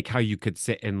 But like how you could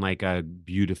sit in like a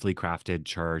beautifully crafted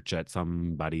church at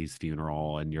somebody's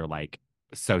funeral and you're like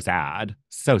so sad,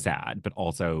 but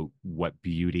also what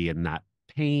beauty in that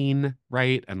pain,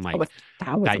 right? And Oh, like a that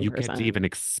thousand you get to percent. even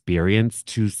experience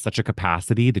to such a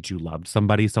capacity that you loved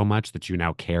somebody so much that you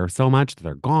now care so much that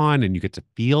they're gone and you get to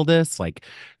feel this like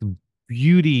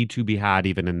beauty to be had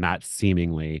even in that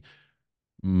seemingly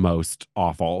most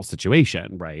awful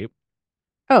situation, right?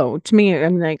 Oh, to me,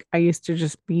 I'm like, I used to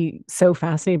just be so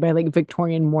fascinated by like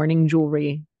Victorian mourning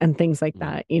jewelry and things like Mm,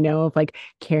 that, of like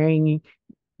carrying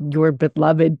your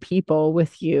beloved people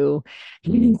with you,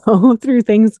 mm. through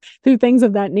things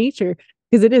of that nature.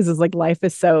 Because is like life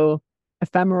is so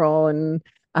ephemeral and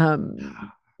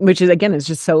which is again is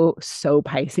just so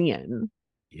Piscean.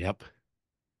 Yep.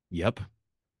 Yep.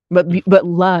 But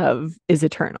love is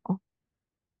eternal.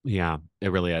 Yeah,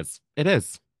 it really is. It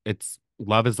is. It's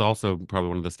love is also probably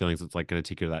one of those feelings that's like going to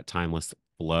take you to that timeless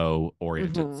flow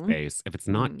oriented Mm-hmm. space. If it's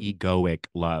not Mm-hmm. egoic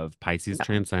love, Pisces No.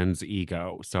 transcends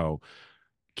ego. So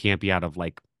can't be out of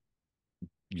like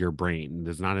your brain.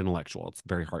 It's not intellectual. It's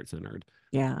very heart centered.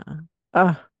 Yeah.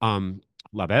 Oh, Um,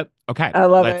 love it. Okay. I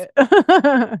love Let's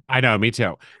it. I know, me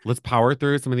too. Let's power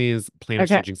through some of these planet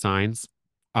Okay. changing signs.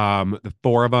 The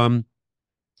four of them.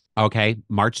 Okay.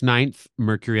 March 9th,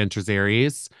 Mercury enters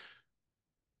Aries.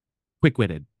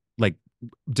 Quick-witted, like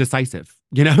decisive,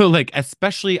 like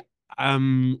especially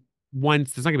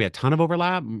once there's not gonna be a ton of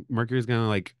overlap. Mercury's gonna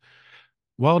like,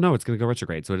 well, no, it's gonna go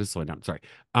retrograde, so it is slowing down. Sorry.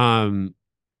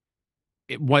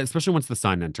 Especially once the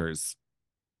sun enters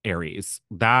Aries,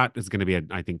 that is going to be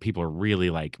I think people are really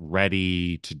like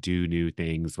ready to do new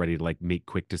things, ready to like make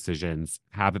quick decisions,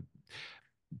 have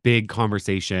big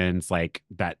conversations like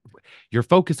that. You're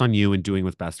focused on you and doing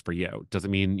what's best for you.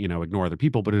 Doesn't mean, ignore other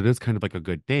people, but it is kind of like a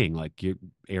good thing. Like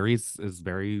Aries is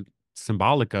very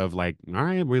symbolic of like, all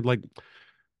right, we're like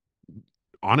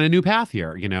on a new path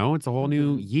here, it's a whole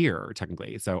new Mm-hmm. year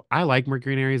technically. So I like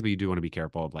Mercury in Aries, but you do want to be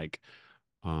careful of like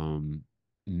um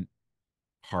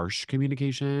harsh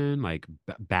communication, like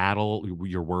battle.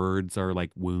 Your words are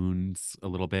like wounds a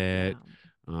little bit.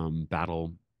 Yeah.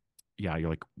 Battle. Yeah, you're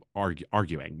like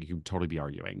arguing. You can totally be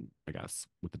arguing, I guess,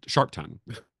 with a sharp tongue.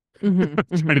 Mm-hmm. Trying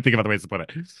Mm-hmm. to think of other ways to put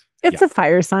it. It's Yeah, a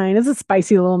fire sign. It's a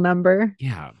spicy little number.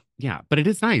 yeah, yeah. But it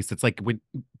is nice. It's like when,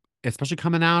 especially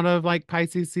coming out of like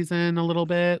Pisces season a little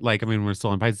bit. Like, I mean, we're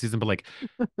still in Pisces season, but like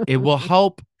it will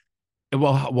help.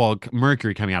 Well,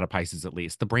 Mercury coming out of Pisces at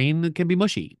least. The brain can be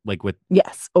mushy, like with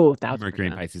Yes. Oh, thousand Mercury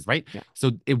and percent. Pisces, right? Yeah.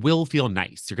 So it will feel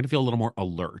nice. You're going to feel a little more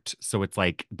alert. So it's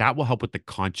like that will help with the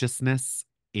consciousness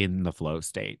in the flow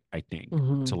state, I think. To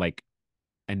Mm-hmm. like,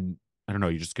 and I don't know,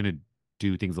 you're just going to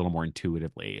do things a little more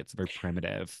intuitively. It's a very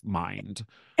primitive mind.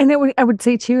 And I would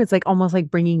say too, it's like almost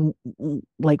like bringing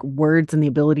like words and the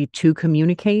ability to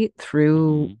communicate Hmm.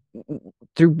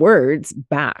 through words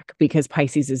back because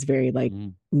Pisces is very like Hmm.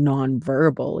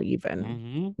 nonverbal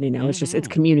even. Hmm. It's Hmm.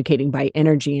 communicating by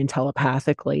energy and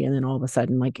telepathically. And then all of a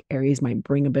sudden, like Aries might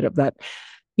bring a bit of that,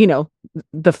 you know,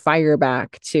 the fire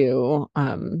back to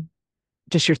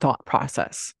just your thought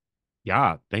process.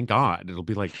 Yeah, thank God. It'll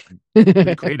be like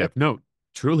really creative. No,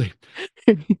 truly.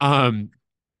 Um,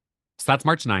 So that's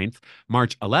March 9th.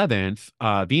 March 11th,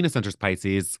 Venus enters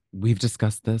Pisces. We've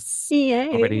discussed this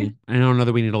already. Yay. I don't know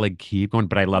that we need to like keep going,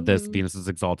 but I love this. Mhm. Venus is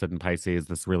exalted in Pisces.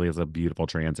 This really is a beautiful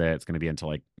transit. It's going to be until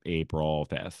like April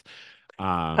 5th.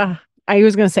 Um, I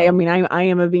was gonna say, I so mean, I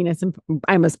am a Venus and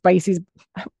I'm a Pisces,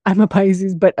 I'm a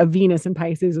Pisces, but a Venus and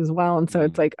Pisces as well. And so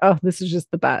it's mhm. like, oh, this is just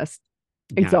the best.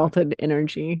 Yeah. Exalted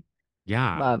energy.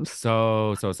 Yeah. Love.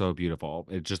 So beautiful.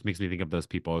 It just makes me think of those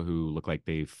people who look like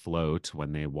they float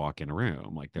when they walk in a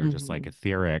room. Like they're just like Mhm.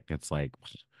 etheric. It's like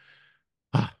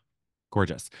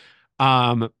gorgeous.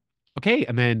 Um, okay,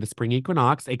 and then the spring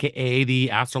equinox, aka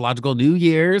the astrological new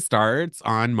year, starts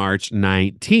on March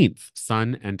 19th.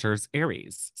 Sun enters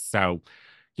Aries. So,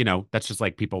 that's just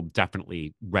like people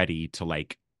definitely ready to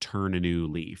like turn a new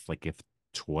leaf. Like if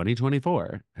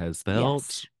 2024 has felt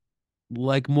Yes.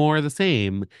 like more the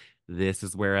same, this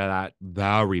is where that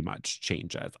very much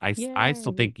changes. I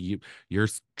still Yay. think you're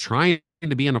trying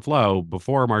to be in a flow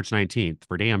before March 19th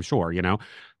for damn sure.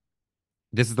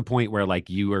 This is the point where like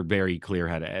you are very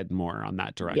clear-headed more on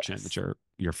that direction that Yes.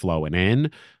 you're flowing in.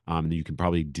 You can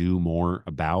probably do more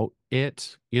about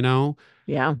it,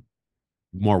 Yeah.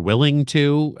 more willing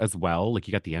to as well. Like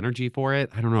you got the energy for it.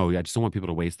 I don't know. I just don't want people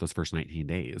to waste those first 19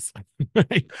 days.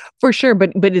 For sure,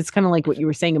 but it's kind of like what you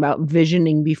were saying about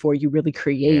visioning before you really Yeah.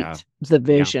 create the Yeah.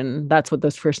 vision. That's what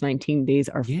those first 19 days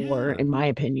are for, Yeah. in my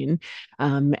opinion.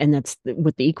 And that's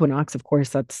with the equinox, of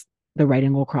course, that's the right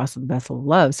angle across the vessel of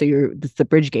love. So it's the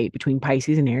bridge gate between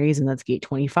Pisces and Aries, and that's gate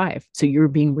 25. So you're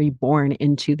being reborn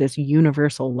into this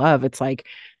universal love. It's like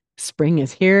spring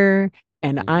is here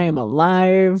and I am Mhm.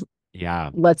 alive. Yeah.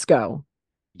 Let's go.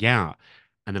 Yeah.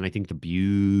 And then I think the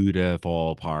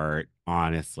beautiful part,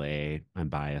 honestly, I'm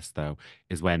biased though,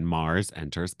 is when Mars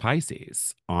enters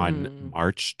Pisces on Mm.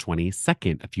 March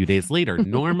 22nd, a few days later.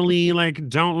 Normally, like,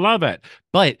 don't love it,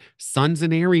 but Sun's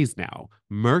in Aries now.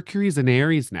 Mercury's in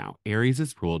Aries now. Aries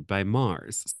is ruled by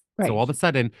Mars. So all Right. of a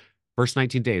sudden, first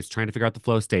 19 days, trying to figure out the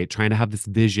flow state, trying to have this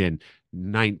vision.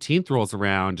 19th rolls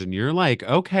around, and you're like,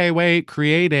 okay, wait,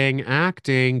 creating,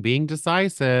 acting, being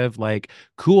decisive, like,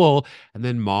 cool. And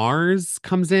then Mars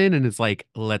comes in and is like,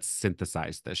 let's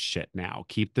synthesize this shit now.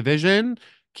 Keep the vision,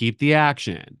 keep the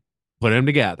action, put them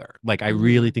together. Like, I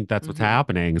really Mm-hmm. think that's what's Mm-hmm.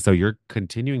 happening. So you're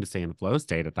continuing to stay in flow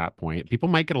state at that point. People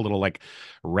might get a little like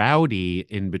rowdy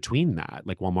in between that.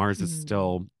 Like, while Mars is Mm.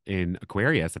 still in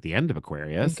Aquarius at the end of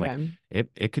Aquarius, like, Okay.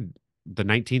 it could, the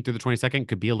 19th through the 22nd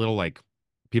could be a little like,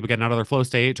 people getting out of their flow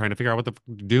state, trying to figure out what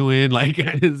they're doing. Like,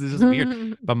 it's just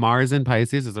weird. But Mars in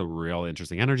Pisces is a real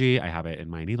interesting energy. I have it in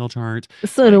my natal chart.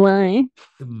 So do Like I.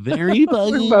 very We're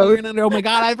fucking both. weird. And oh my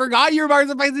God, I forgot your Mars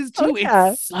and Pisces Oh too. It's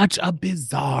yeah. such a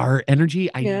bizarre energy.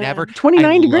 Yeah. I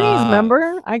 29 degrees, love.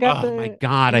 remember? I got Oh my the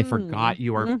God, I forgot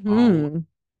you are. Oh mm-hmm.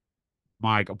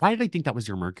 my God. Why did I think that was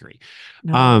your Mercury?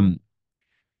 No. Um,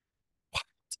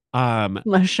 um,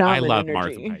 The I shaman love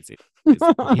Mars and energy.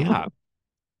 Pisces. Yeah.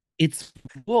 It's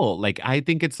cool. Like I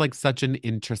think it's like such an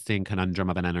interesting conundrum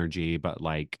of an energy, but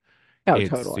like Oh,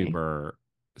 it's totally. super,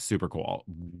 super cool.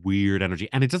 Weird energy.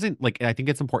 And it doesn't like I think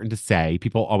it's important to say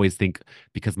people always think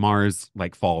because Mars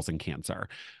like falls in Cancer.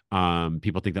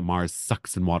 People think that Mars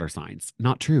sucks in water signs.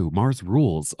 Not true. Mars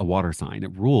rules a water sign.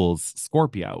 It rules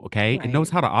Scorpio, okay? It knows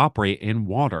Right. how to operate in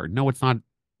water. No, it's not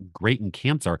great in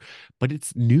Cancer, but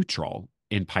it's neutral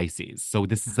in Pisces. So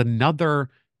this is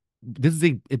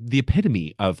the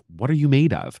epitome of what are you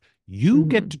made of? You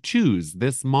get Hmm. to choose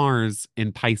this Mars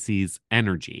in Pisces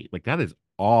energy. Like that is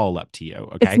all up to you.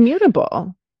 It's Okay.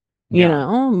 mutable,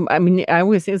 Yeah. I mean, I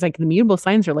always say it's like the mutable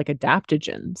signs are like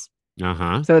adaptogens.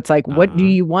 Uh-huh. So it's like, what do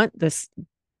Uh-huh. you want this?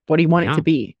 What do you want it to Yeah.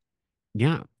 be?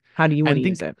 Yeah. How do you want And to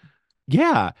use think, it?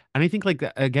 yeah. And I think like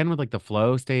again with like the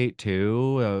flow state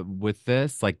too, with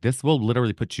this, like this will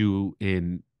literally put you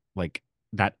in like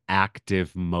that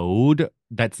active mode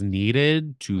that's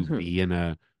needed to Hmm. be in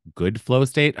a good flow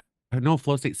state. I know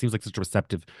flow state seems like such a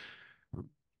receptive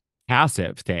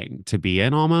passive thing to be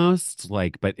in almost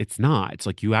like, but it's not. It's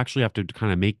like you actually have to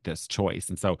kind of make this choice.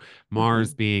 And so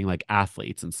Mars Hmm. being like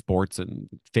athletes and sports and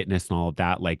fitness and all of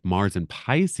that, like Mars and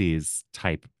Pisces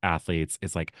type athletes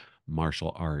is like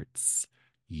martial arts,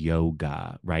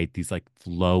 yoga, right? These like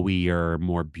flowier,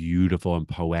 more beautiful and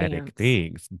poetic Dance.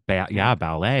 things. Yeah. Yeah,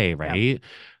 ballet, Yeah. right?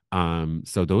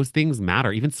 So those things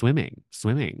matter. Even swimming.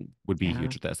 Swimming would be Yeah.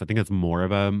 huge with this. I think it's more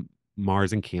of a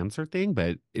Mars and Cancer thing,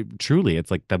 but truly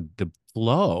it's like the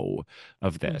flow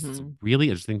of this. It's a Hmm. really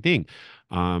interesting thing.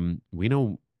 We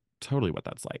know totally what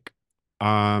that's like.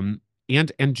 Um,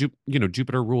 and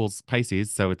Jupiter rules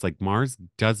Pisces, so it's like Mars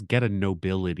does get a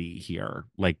nobility here.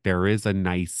 Like there is a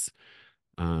nice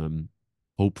um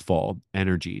hopeful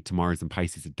energy to Mars and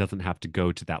Pisces. It doesn't have to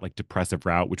go to that like depressive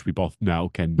route, which we both know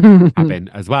can happen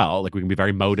as well. Like we can be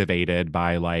very motivated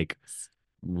by like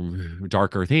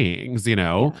darker things, you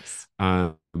know. Yes.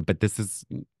 But this is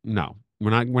no,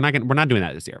 we're not doing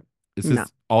that this year. This No.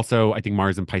 is also, I think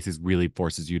Mars and Pisces really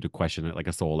forces you to question it like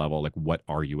a soul level, like what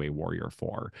are you a warrior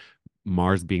for?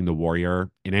 Mars being the warrior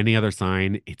in any other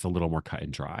sign, it's a little more cut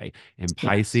and dry. In Yes.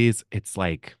 Pisces, it's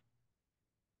like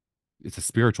it's a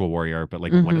spiritual warrior, but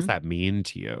like what does Hmm. that mean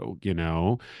to you, you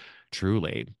know?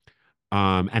 Truly.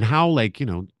 And how like, you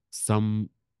know, some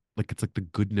like it's like the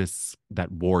goodness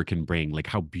that war can bring, like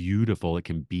how beautiful it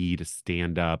can be to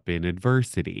stand up in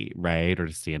adversity, right? Or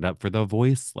to stand up for the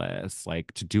voiceless,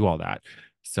 like to do all that.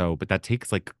 So, but that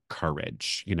takes like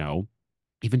courage, you know,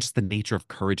 even just the nature of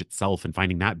courage itself and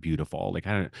finding that beautiful. Like,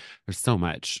 I don't, there's so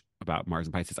much about Mars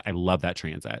and Pisces. I love that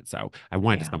transit. So I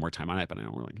wanted to Yeah. spend more time on it, but I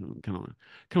don't really kind of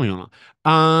don't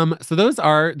know. So those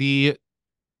are the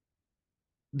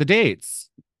dates.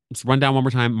 Let's run down one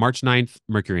more time. March 9th,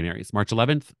 Mercury in Aries. March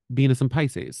 11th, Venus in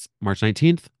Pisces. March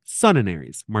 19th, Sun in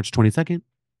Aries. March 22nd,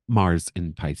 Mars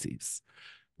in Pisces.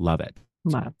 Love it.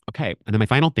 Love. Okay. And then my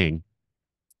final thing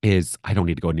is I don't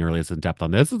need to go nearly as in depth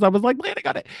on this as I was like planning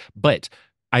on it. But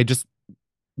I just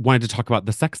wanted to talk about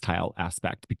the sextile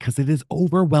aspect because it is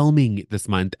overwhelming this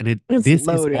month. And It's this is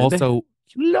loaded. also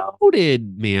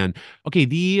loaded, man. Okay,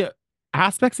 the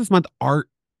aspects this month are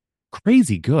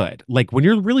crazy good. Like when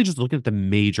you're really just looking at the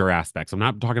major aspects, I'm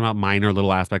not talking about minor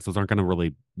little aspects. Those aren't going to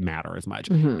really matter as much.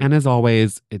 Hmm. And as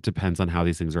always, it depends on how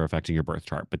these things are affecting your birth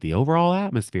chart. But the overall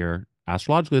atmosphere,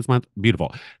 astrologically this month,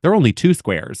 beautiful. There are only two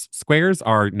squares. Squares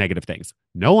are negative things.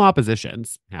 No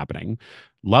oppositions happening.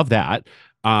 Love that.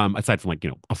 Aside from like,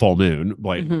 you know, a full moon,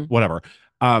 like Hmm. whatever.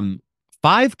 Um,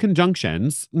 five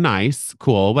conjunctions, nice,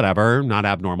 cool, whatever, not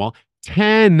abnormal.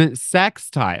 10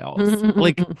 sextiles.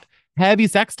 Like heavy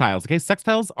sextiles. Okay.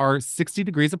 Sextiles are 60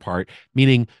 degrees apart,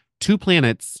 meaning two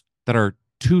planets that are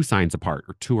two signs apart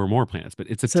or two or more planets, but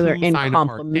it's a So they're two in sign apart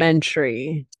thing.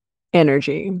 complementary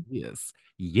energy. Yes.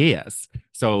 Yes.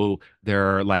 So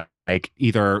they're like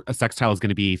either a sextile is going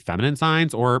to be feminine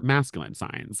signs or masculine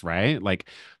signs, right? Like,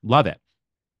 love it.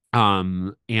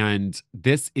 And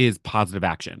this is positive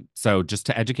action. So just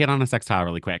to educate on a sextile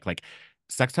really quick, like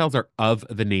sextiles are of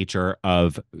the nature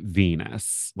of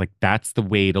Venus. Like that's the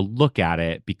way to look at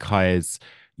it because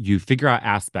you figure out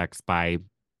aspects by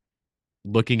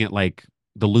looking at like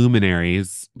the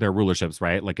luminaries, their rulerships,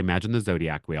 right? Like imagine the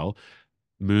zodiac wheel.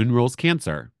 Moon rules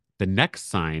Cancer. The next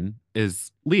sign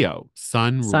is Leo.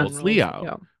 Sun Sun rules rules Leo,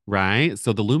 Leo. right?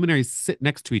 So the luminaries sit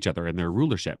next to each other in their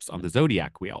rulerships on the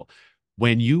zodiac wheel.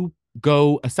 When you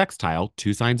go a sextile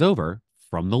two signs over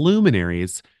from the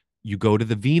luminaries, you go to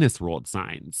the Venus ruled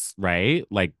signs, right?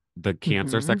 Like the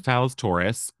Cancer Hmm. sextile is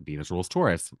Taurus, Venus rules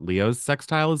Taurus. Leo's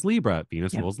sextile is Libra,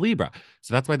 Venus Yep. rules Libra.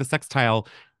 So that's why the sextile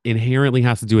inherently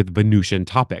has to do with Venusian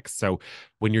topics. So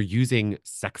when you're using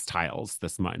sextiles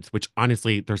this month, which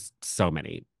honestly, there's so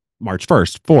many. March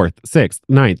 1st, 4th, 6th,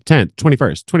 9th, 10th,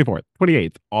 21st, 24th,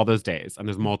 28th, all those days. And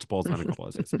there's multiples on a couple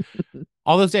of days.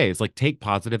 All those days, like take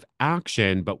positive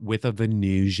action, but with a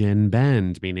Venusian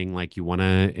bend, meaning like you want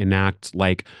to enact,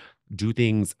 like do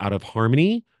things out of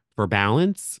harmony for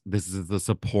balance. This is the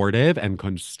supportive and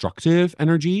constructive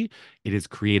energy. It is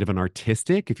creative and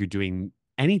artistic. If you're doing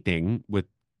anything with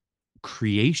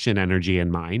creation energy in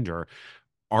mind or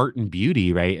art and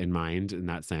beauty, right, in mind in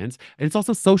that sense. And it's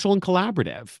also social and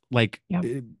collaborative. Like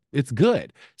Yep. it's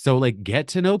good. So like get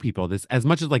to know people. This as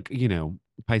much as like, you know,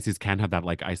 Pisces can have that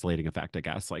like isolating effect, I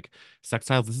guess. Like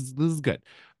sextiles, this is good.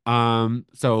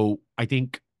 So I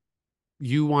think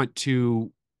you want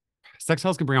to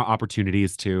sextiles can bring out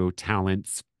opportunities to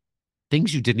talents,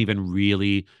 things you didn't even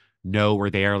really know were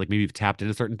there. Like maybe you've tapped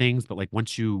into certain things, but like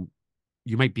once you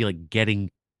might be like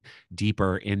getting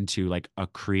deeper into like a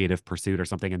creative pursuit or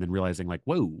something and then realizing like,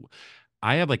 whoa,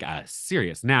 I have like a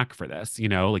serious knack for this, you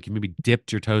know, like you maybe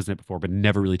dipped your toes in it before, but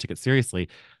never really took it seriously.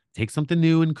 Take something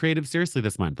new and creative seriously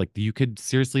this month. Like you could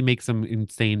seriously make some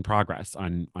insane progress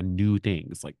on new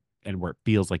things, like and where it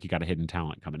feels like you got a hidden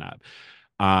talent coming up.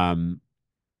 Um,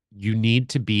 you need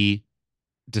to be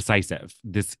decisive.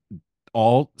 This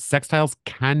all sextiles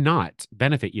cannot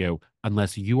benefit you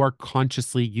unless you are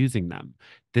consciously using them.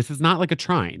 This is not like a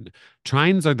trine.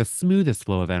 Trines are the smoothest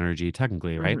flow of energy,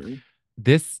 technically, right? Hmm.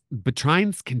 But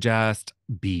trines can just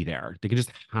be there. They can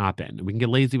just happen. We can get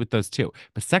lazy with those too.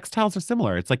 But sextiles are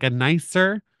similar. It's like a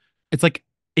nicer, it's like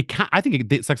it can I think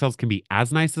sextiles can be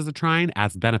as nice as a trine,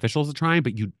 as beneficial as a trine,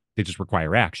 but they just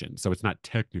require action. So it's not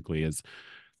technically as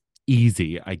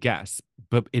easy, I guess.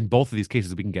 But in both of these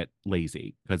cases, we can get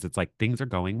lazy because it's like things are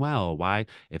going well. Why?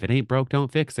 If it ain't broke,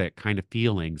 don't fix it kind of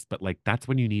feelings. But like that's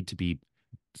when you need to be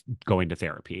going to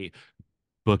therapy,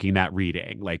 booking that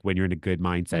reading. Like when you're in a good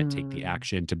mindset, take the Mm.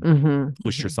 action to Hmm.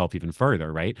 push Hmm. yourself even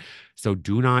further, right? So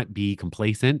do not be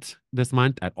complacent this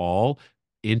month at all.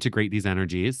 Integrate these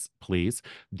energies, please.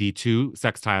 The two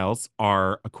sextiles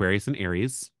are Aquarius and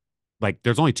Aries. Like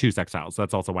there's only two sextiles. So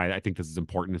that's also why I think this is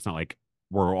important. It's not like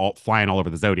we're all flying all over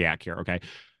the zodiac here, okay?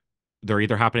 They're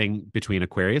either happening between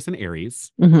Aquarius and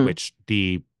Aries, Hmm. which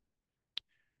the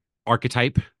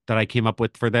archetype that I came up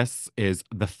with for this is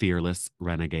the fearless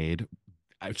renegade.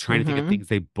 I'm trying to think of Hmm. things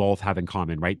they both have in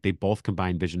common, right? They both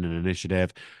combine vision and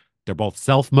initiative. They're both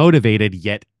self-motivated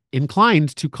yet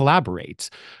inclined to collaborate.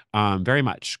 Very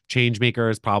much change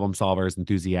makers, problem solvers,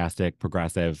 enthusiastic,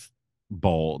 progressive,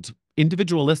 bold,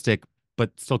 individualistic,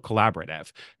 but still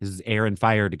collaborative. This is air and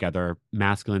fire together,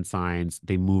 masculine signs.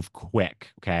 They move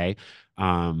quick. Okay.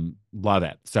 Love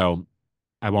it. So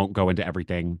I won't go into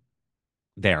everything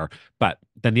there. But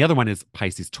then the other one is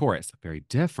Pisces Taurus, very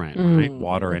different, right?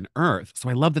 Water Mm. and earth. So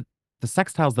I love that the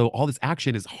sextiles, though, all this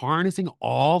action is harnessing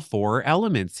all four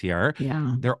elements here.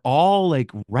 Yeah. They're all like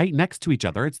right next to each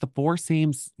other. It's the four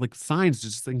same like signs,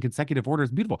 just in consecutive order.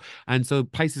 It's beautiful. And so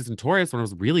Pisces and Taurus, when I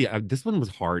was really, this one was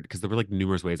hard because there were like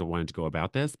numerous ways I wanted to go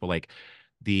about this, but like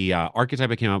the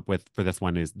archetype I came up with for this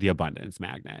one is the abundance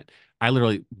magnet. I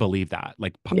literally believe that.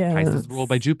 Like Pisces is ruled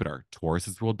by Yes. Jupiter, Taurus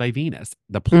is ruled by Venus.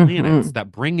 The planets Hmm.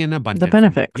 that bring in The abundance and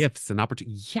benefits. gifts and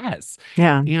opportunity. Yes.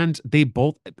 Yeah. And they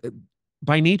both,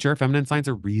 by nature, feminine signs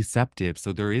are receptive.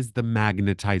 So there is the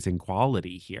magnetizing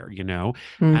quality here, you know?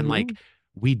 And like Hmm.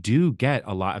 we do get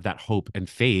a lot of that hope and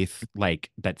faith, like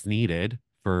that's needed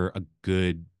for a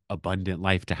good, abundant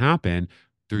life to happen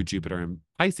through Jupiter and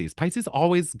Pisces. Pisces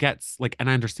always gets like, and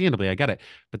understandably, I get it,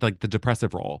 but like the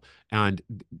depressive role. And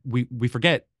we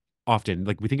forget often,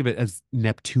 like we think of it as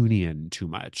Neptunian too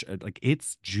much. Like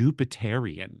it's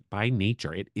Jupiterian by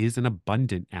nature. It is an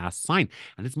abundant ass sign,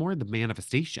 and it's more the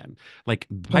manifestation. Like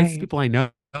Pisces Right. people I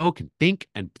know can think,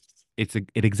 and it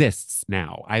exists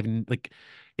now. I've like.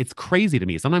 It's crazy to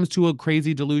me, sometimes to a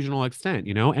crazy delusional extent,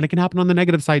 you know, and it can happen on the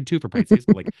negative side too for Pisces.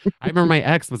 But like, I remember my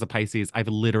ex was a Pisces. I've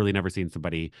literally never seen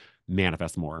somebody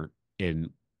manifest more in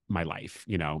my life.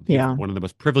 You know, he's Yeah. one of the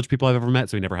most privileged people I've ever met.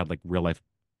 So he never had like real life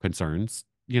concerns,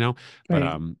 you know, but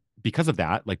Right. because of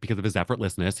that, like because of his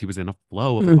effortlessness, he was in a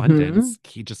flow of Hmm. abundance.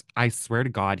 He just, I swear to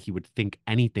God, he would think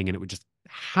anything and it would just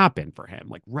happen for him,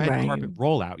 like red Right. carpet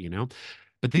rollout, you know.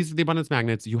 But these are the abundance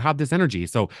magnets. You have this energy.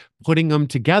 So putting them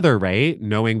together, right?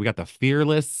 Knowing we got the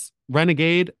fearless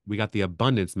renegade, we got the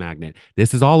abundance magnet.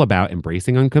 This is all about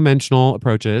embracing unconventional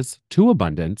approaches to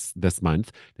abundance this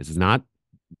month. This is not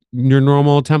your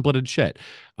normal templated shit.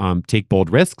 Take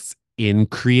bold risks in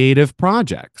creative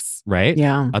projects, right?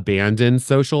 Yeah. Abandon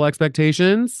social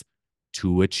expectations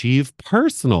to achieve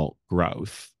personal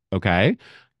growth. Okay.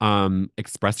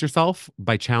 Express yourself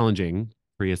by challenging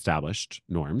pre-established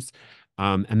norms.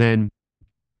 And then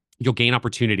you'll gain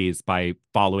opportunities by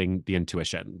following the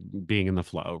intuition, being in the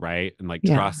flow, right? And like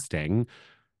Yeah. trusting,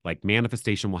 like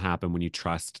manifestation will happen when you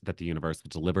trust that the universe will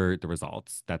deliver the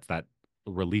results. That's that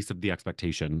release of the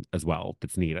expectation as well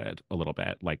that's needed a little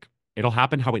bit. Like it'll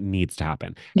happen how it needs to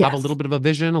happen. Have a little Yes. bit of a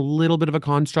vision, a little bit of a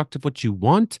construct of what you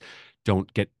want.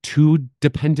 Don't get too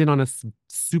dependent on a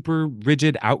super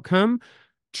rigid outcome.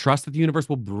 Trust that the universe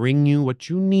will bring you what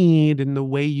you need in the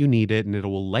way you need it, and it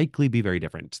will likely be very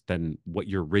different than what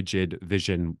your rigid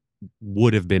vision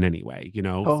would have been anyway, you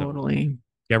know? So Totally.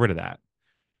 get rid of that.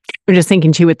 I'm just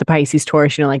thinking too with the Pisces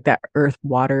Taurus, like that earth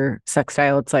water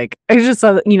sextile. It's like, I just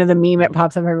saw, the meme that Mhm.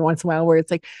 pops up every once in a while where it's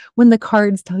like, when the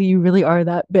cards tell you really are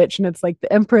that bitch. And it's like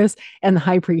the Empress and the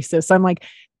High Priestess. So I'm like,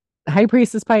 High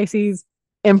Priestess Pisces,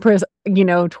 Empress,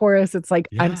 Taurus. It's like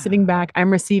I'm sitting Yeah. back,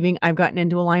 I'm receiving, I've gotten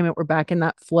into alignment. We're back in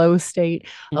that flow state,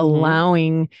 Hmm.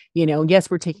 allowing,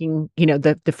 yes, we're taking,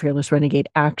 the fearless renegade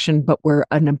action, but we're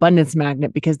an abundance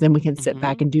magnet because then we can sit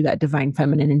back Hmm. and do that divine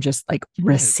feminine and just like Yes.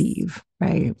 receive,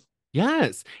 right?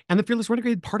 Yes. And the fearless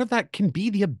renegade, part of that can be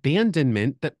the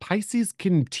abandonment that Pisces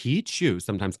can teach you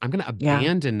sometimes. I'm going to Yeah.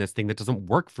 abandon this thing that doesn't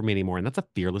work for me anymore. And that's a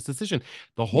fearless decision.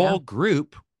 The Yeah. whole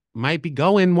group might be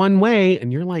going one way,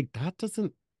 and you're like,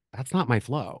 that's not my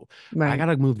flow. I Right. got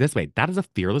to move this way. That is a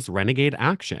fearless renegade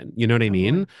action. You know what I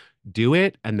mean? Totally. Do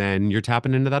it. And then you're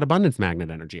tapping into that abundance magnet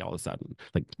energy all of a sudden.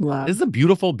 Like, this is Love. a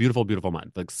beautiful, beautiful, beautiful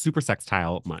month, like super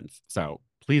sextile month. So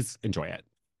please enjoy it.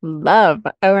 Love.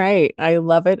 All right. I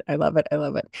love it. I love it. I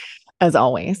love it. As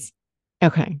always.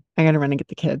 Okay, I gotta run and get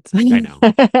the kids. I know.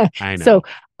 I So,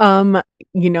 know.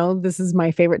 um, this is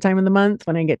my favorite time of the month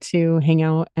when I get to hang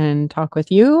out and talk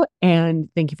with you. And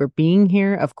thank you for being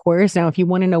here, of course. Now, if you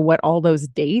want to know what all those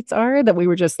dates are that we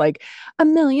were just like a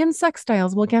million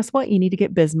sextiles, well, guess what? You need to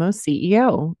get Bismo's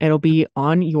CEO. It'll be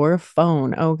on your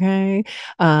phone, okay?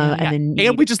 Yeah, And yeah. then you And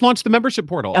need. we just launched the membership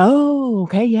portal. Oh,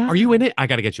 okay, Are you yeah. in it? I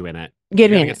got to get you in it.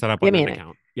 Get We got me to in get it. set up Get on me an in it.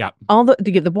 account. Yeah. All the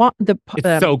to get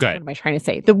It's so what good. am I trying to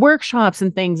say? The workshops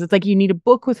and things. It's like you need a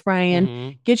book with Ryan, Hmm.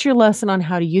 get your lesson on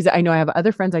how to use it. I know I have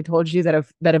other friends I told you that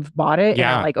have bought it and are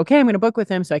Yeah. like, okay, I'm going to book with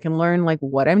him so I can learn like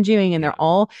what I'm doing. And Yeah.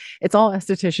 it's all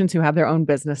estheticians who have their own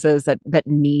businesses that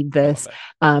need I love this.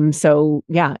 it. So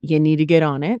yeah, you need to get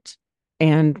on it.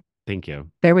 And Thank you.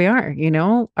 there we are,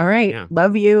 All right. Yeah.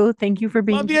 Love you. Thank you for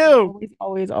being Love here. you. Always,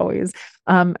 always, always.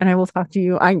 And I will talk to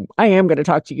you. I am going to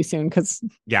talk to you soon because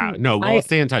Yeah. No, we'll I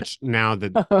stay in touch now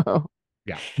that,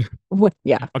 yeah.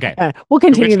 yeah. Okay. We'll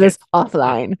Rich continue this kiss. Mwah.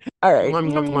 offline. All right.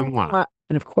 Mwah, mwah, mwah, mwah.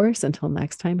 And of course, until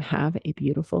next time, have a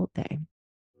beautiful day.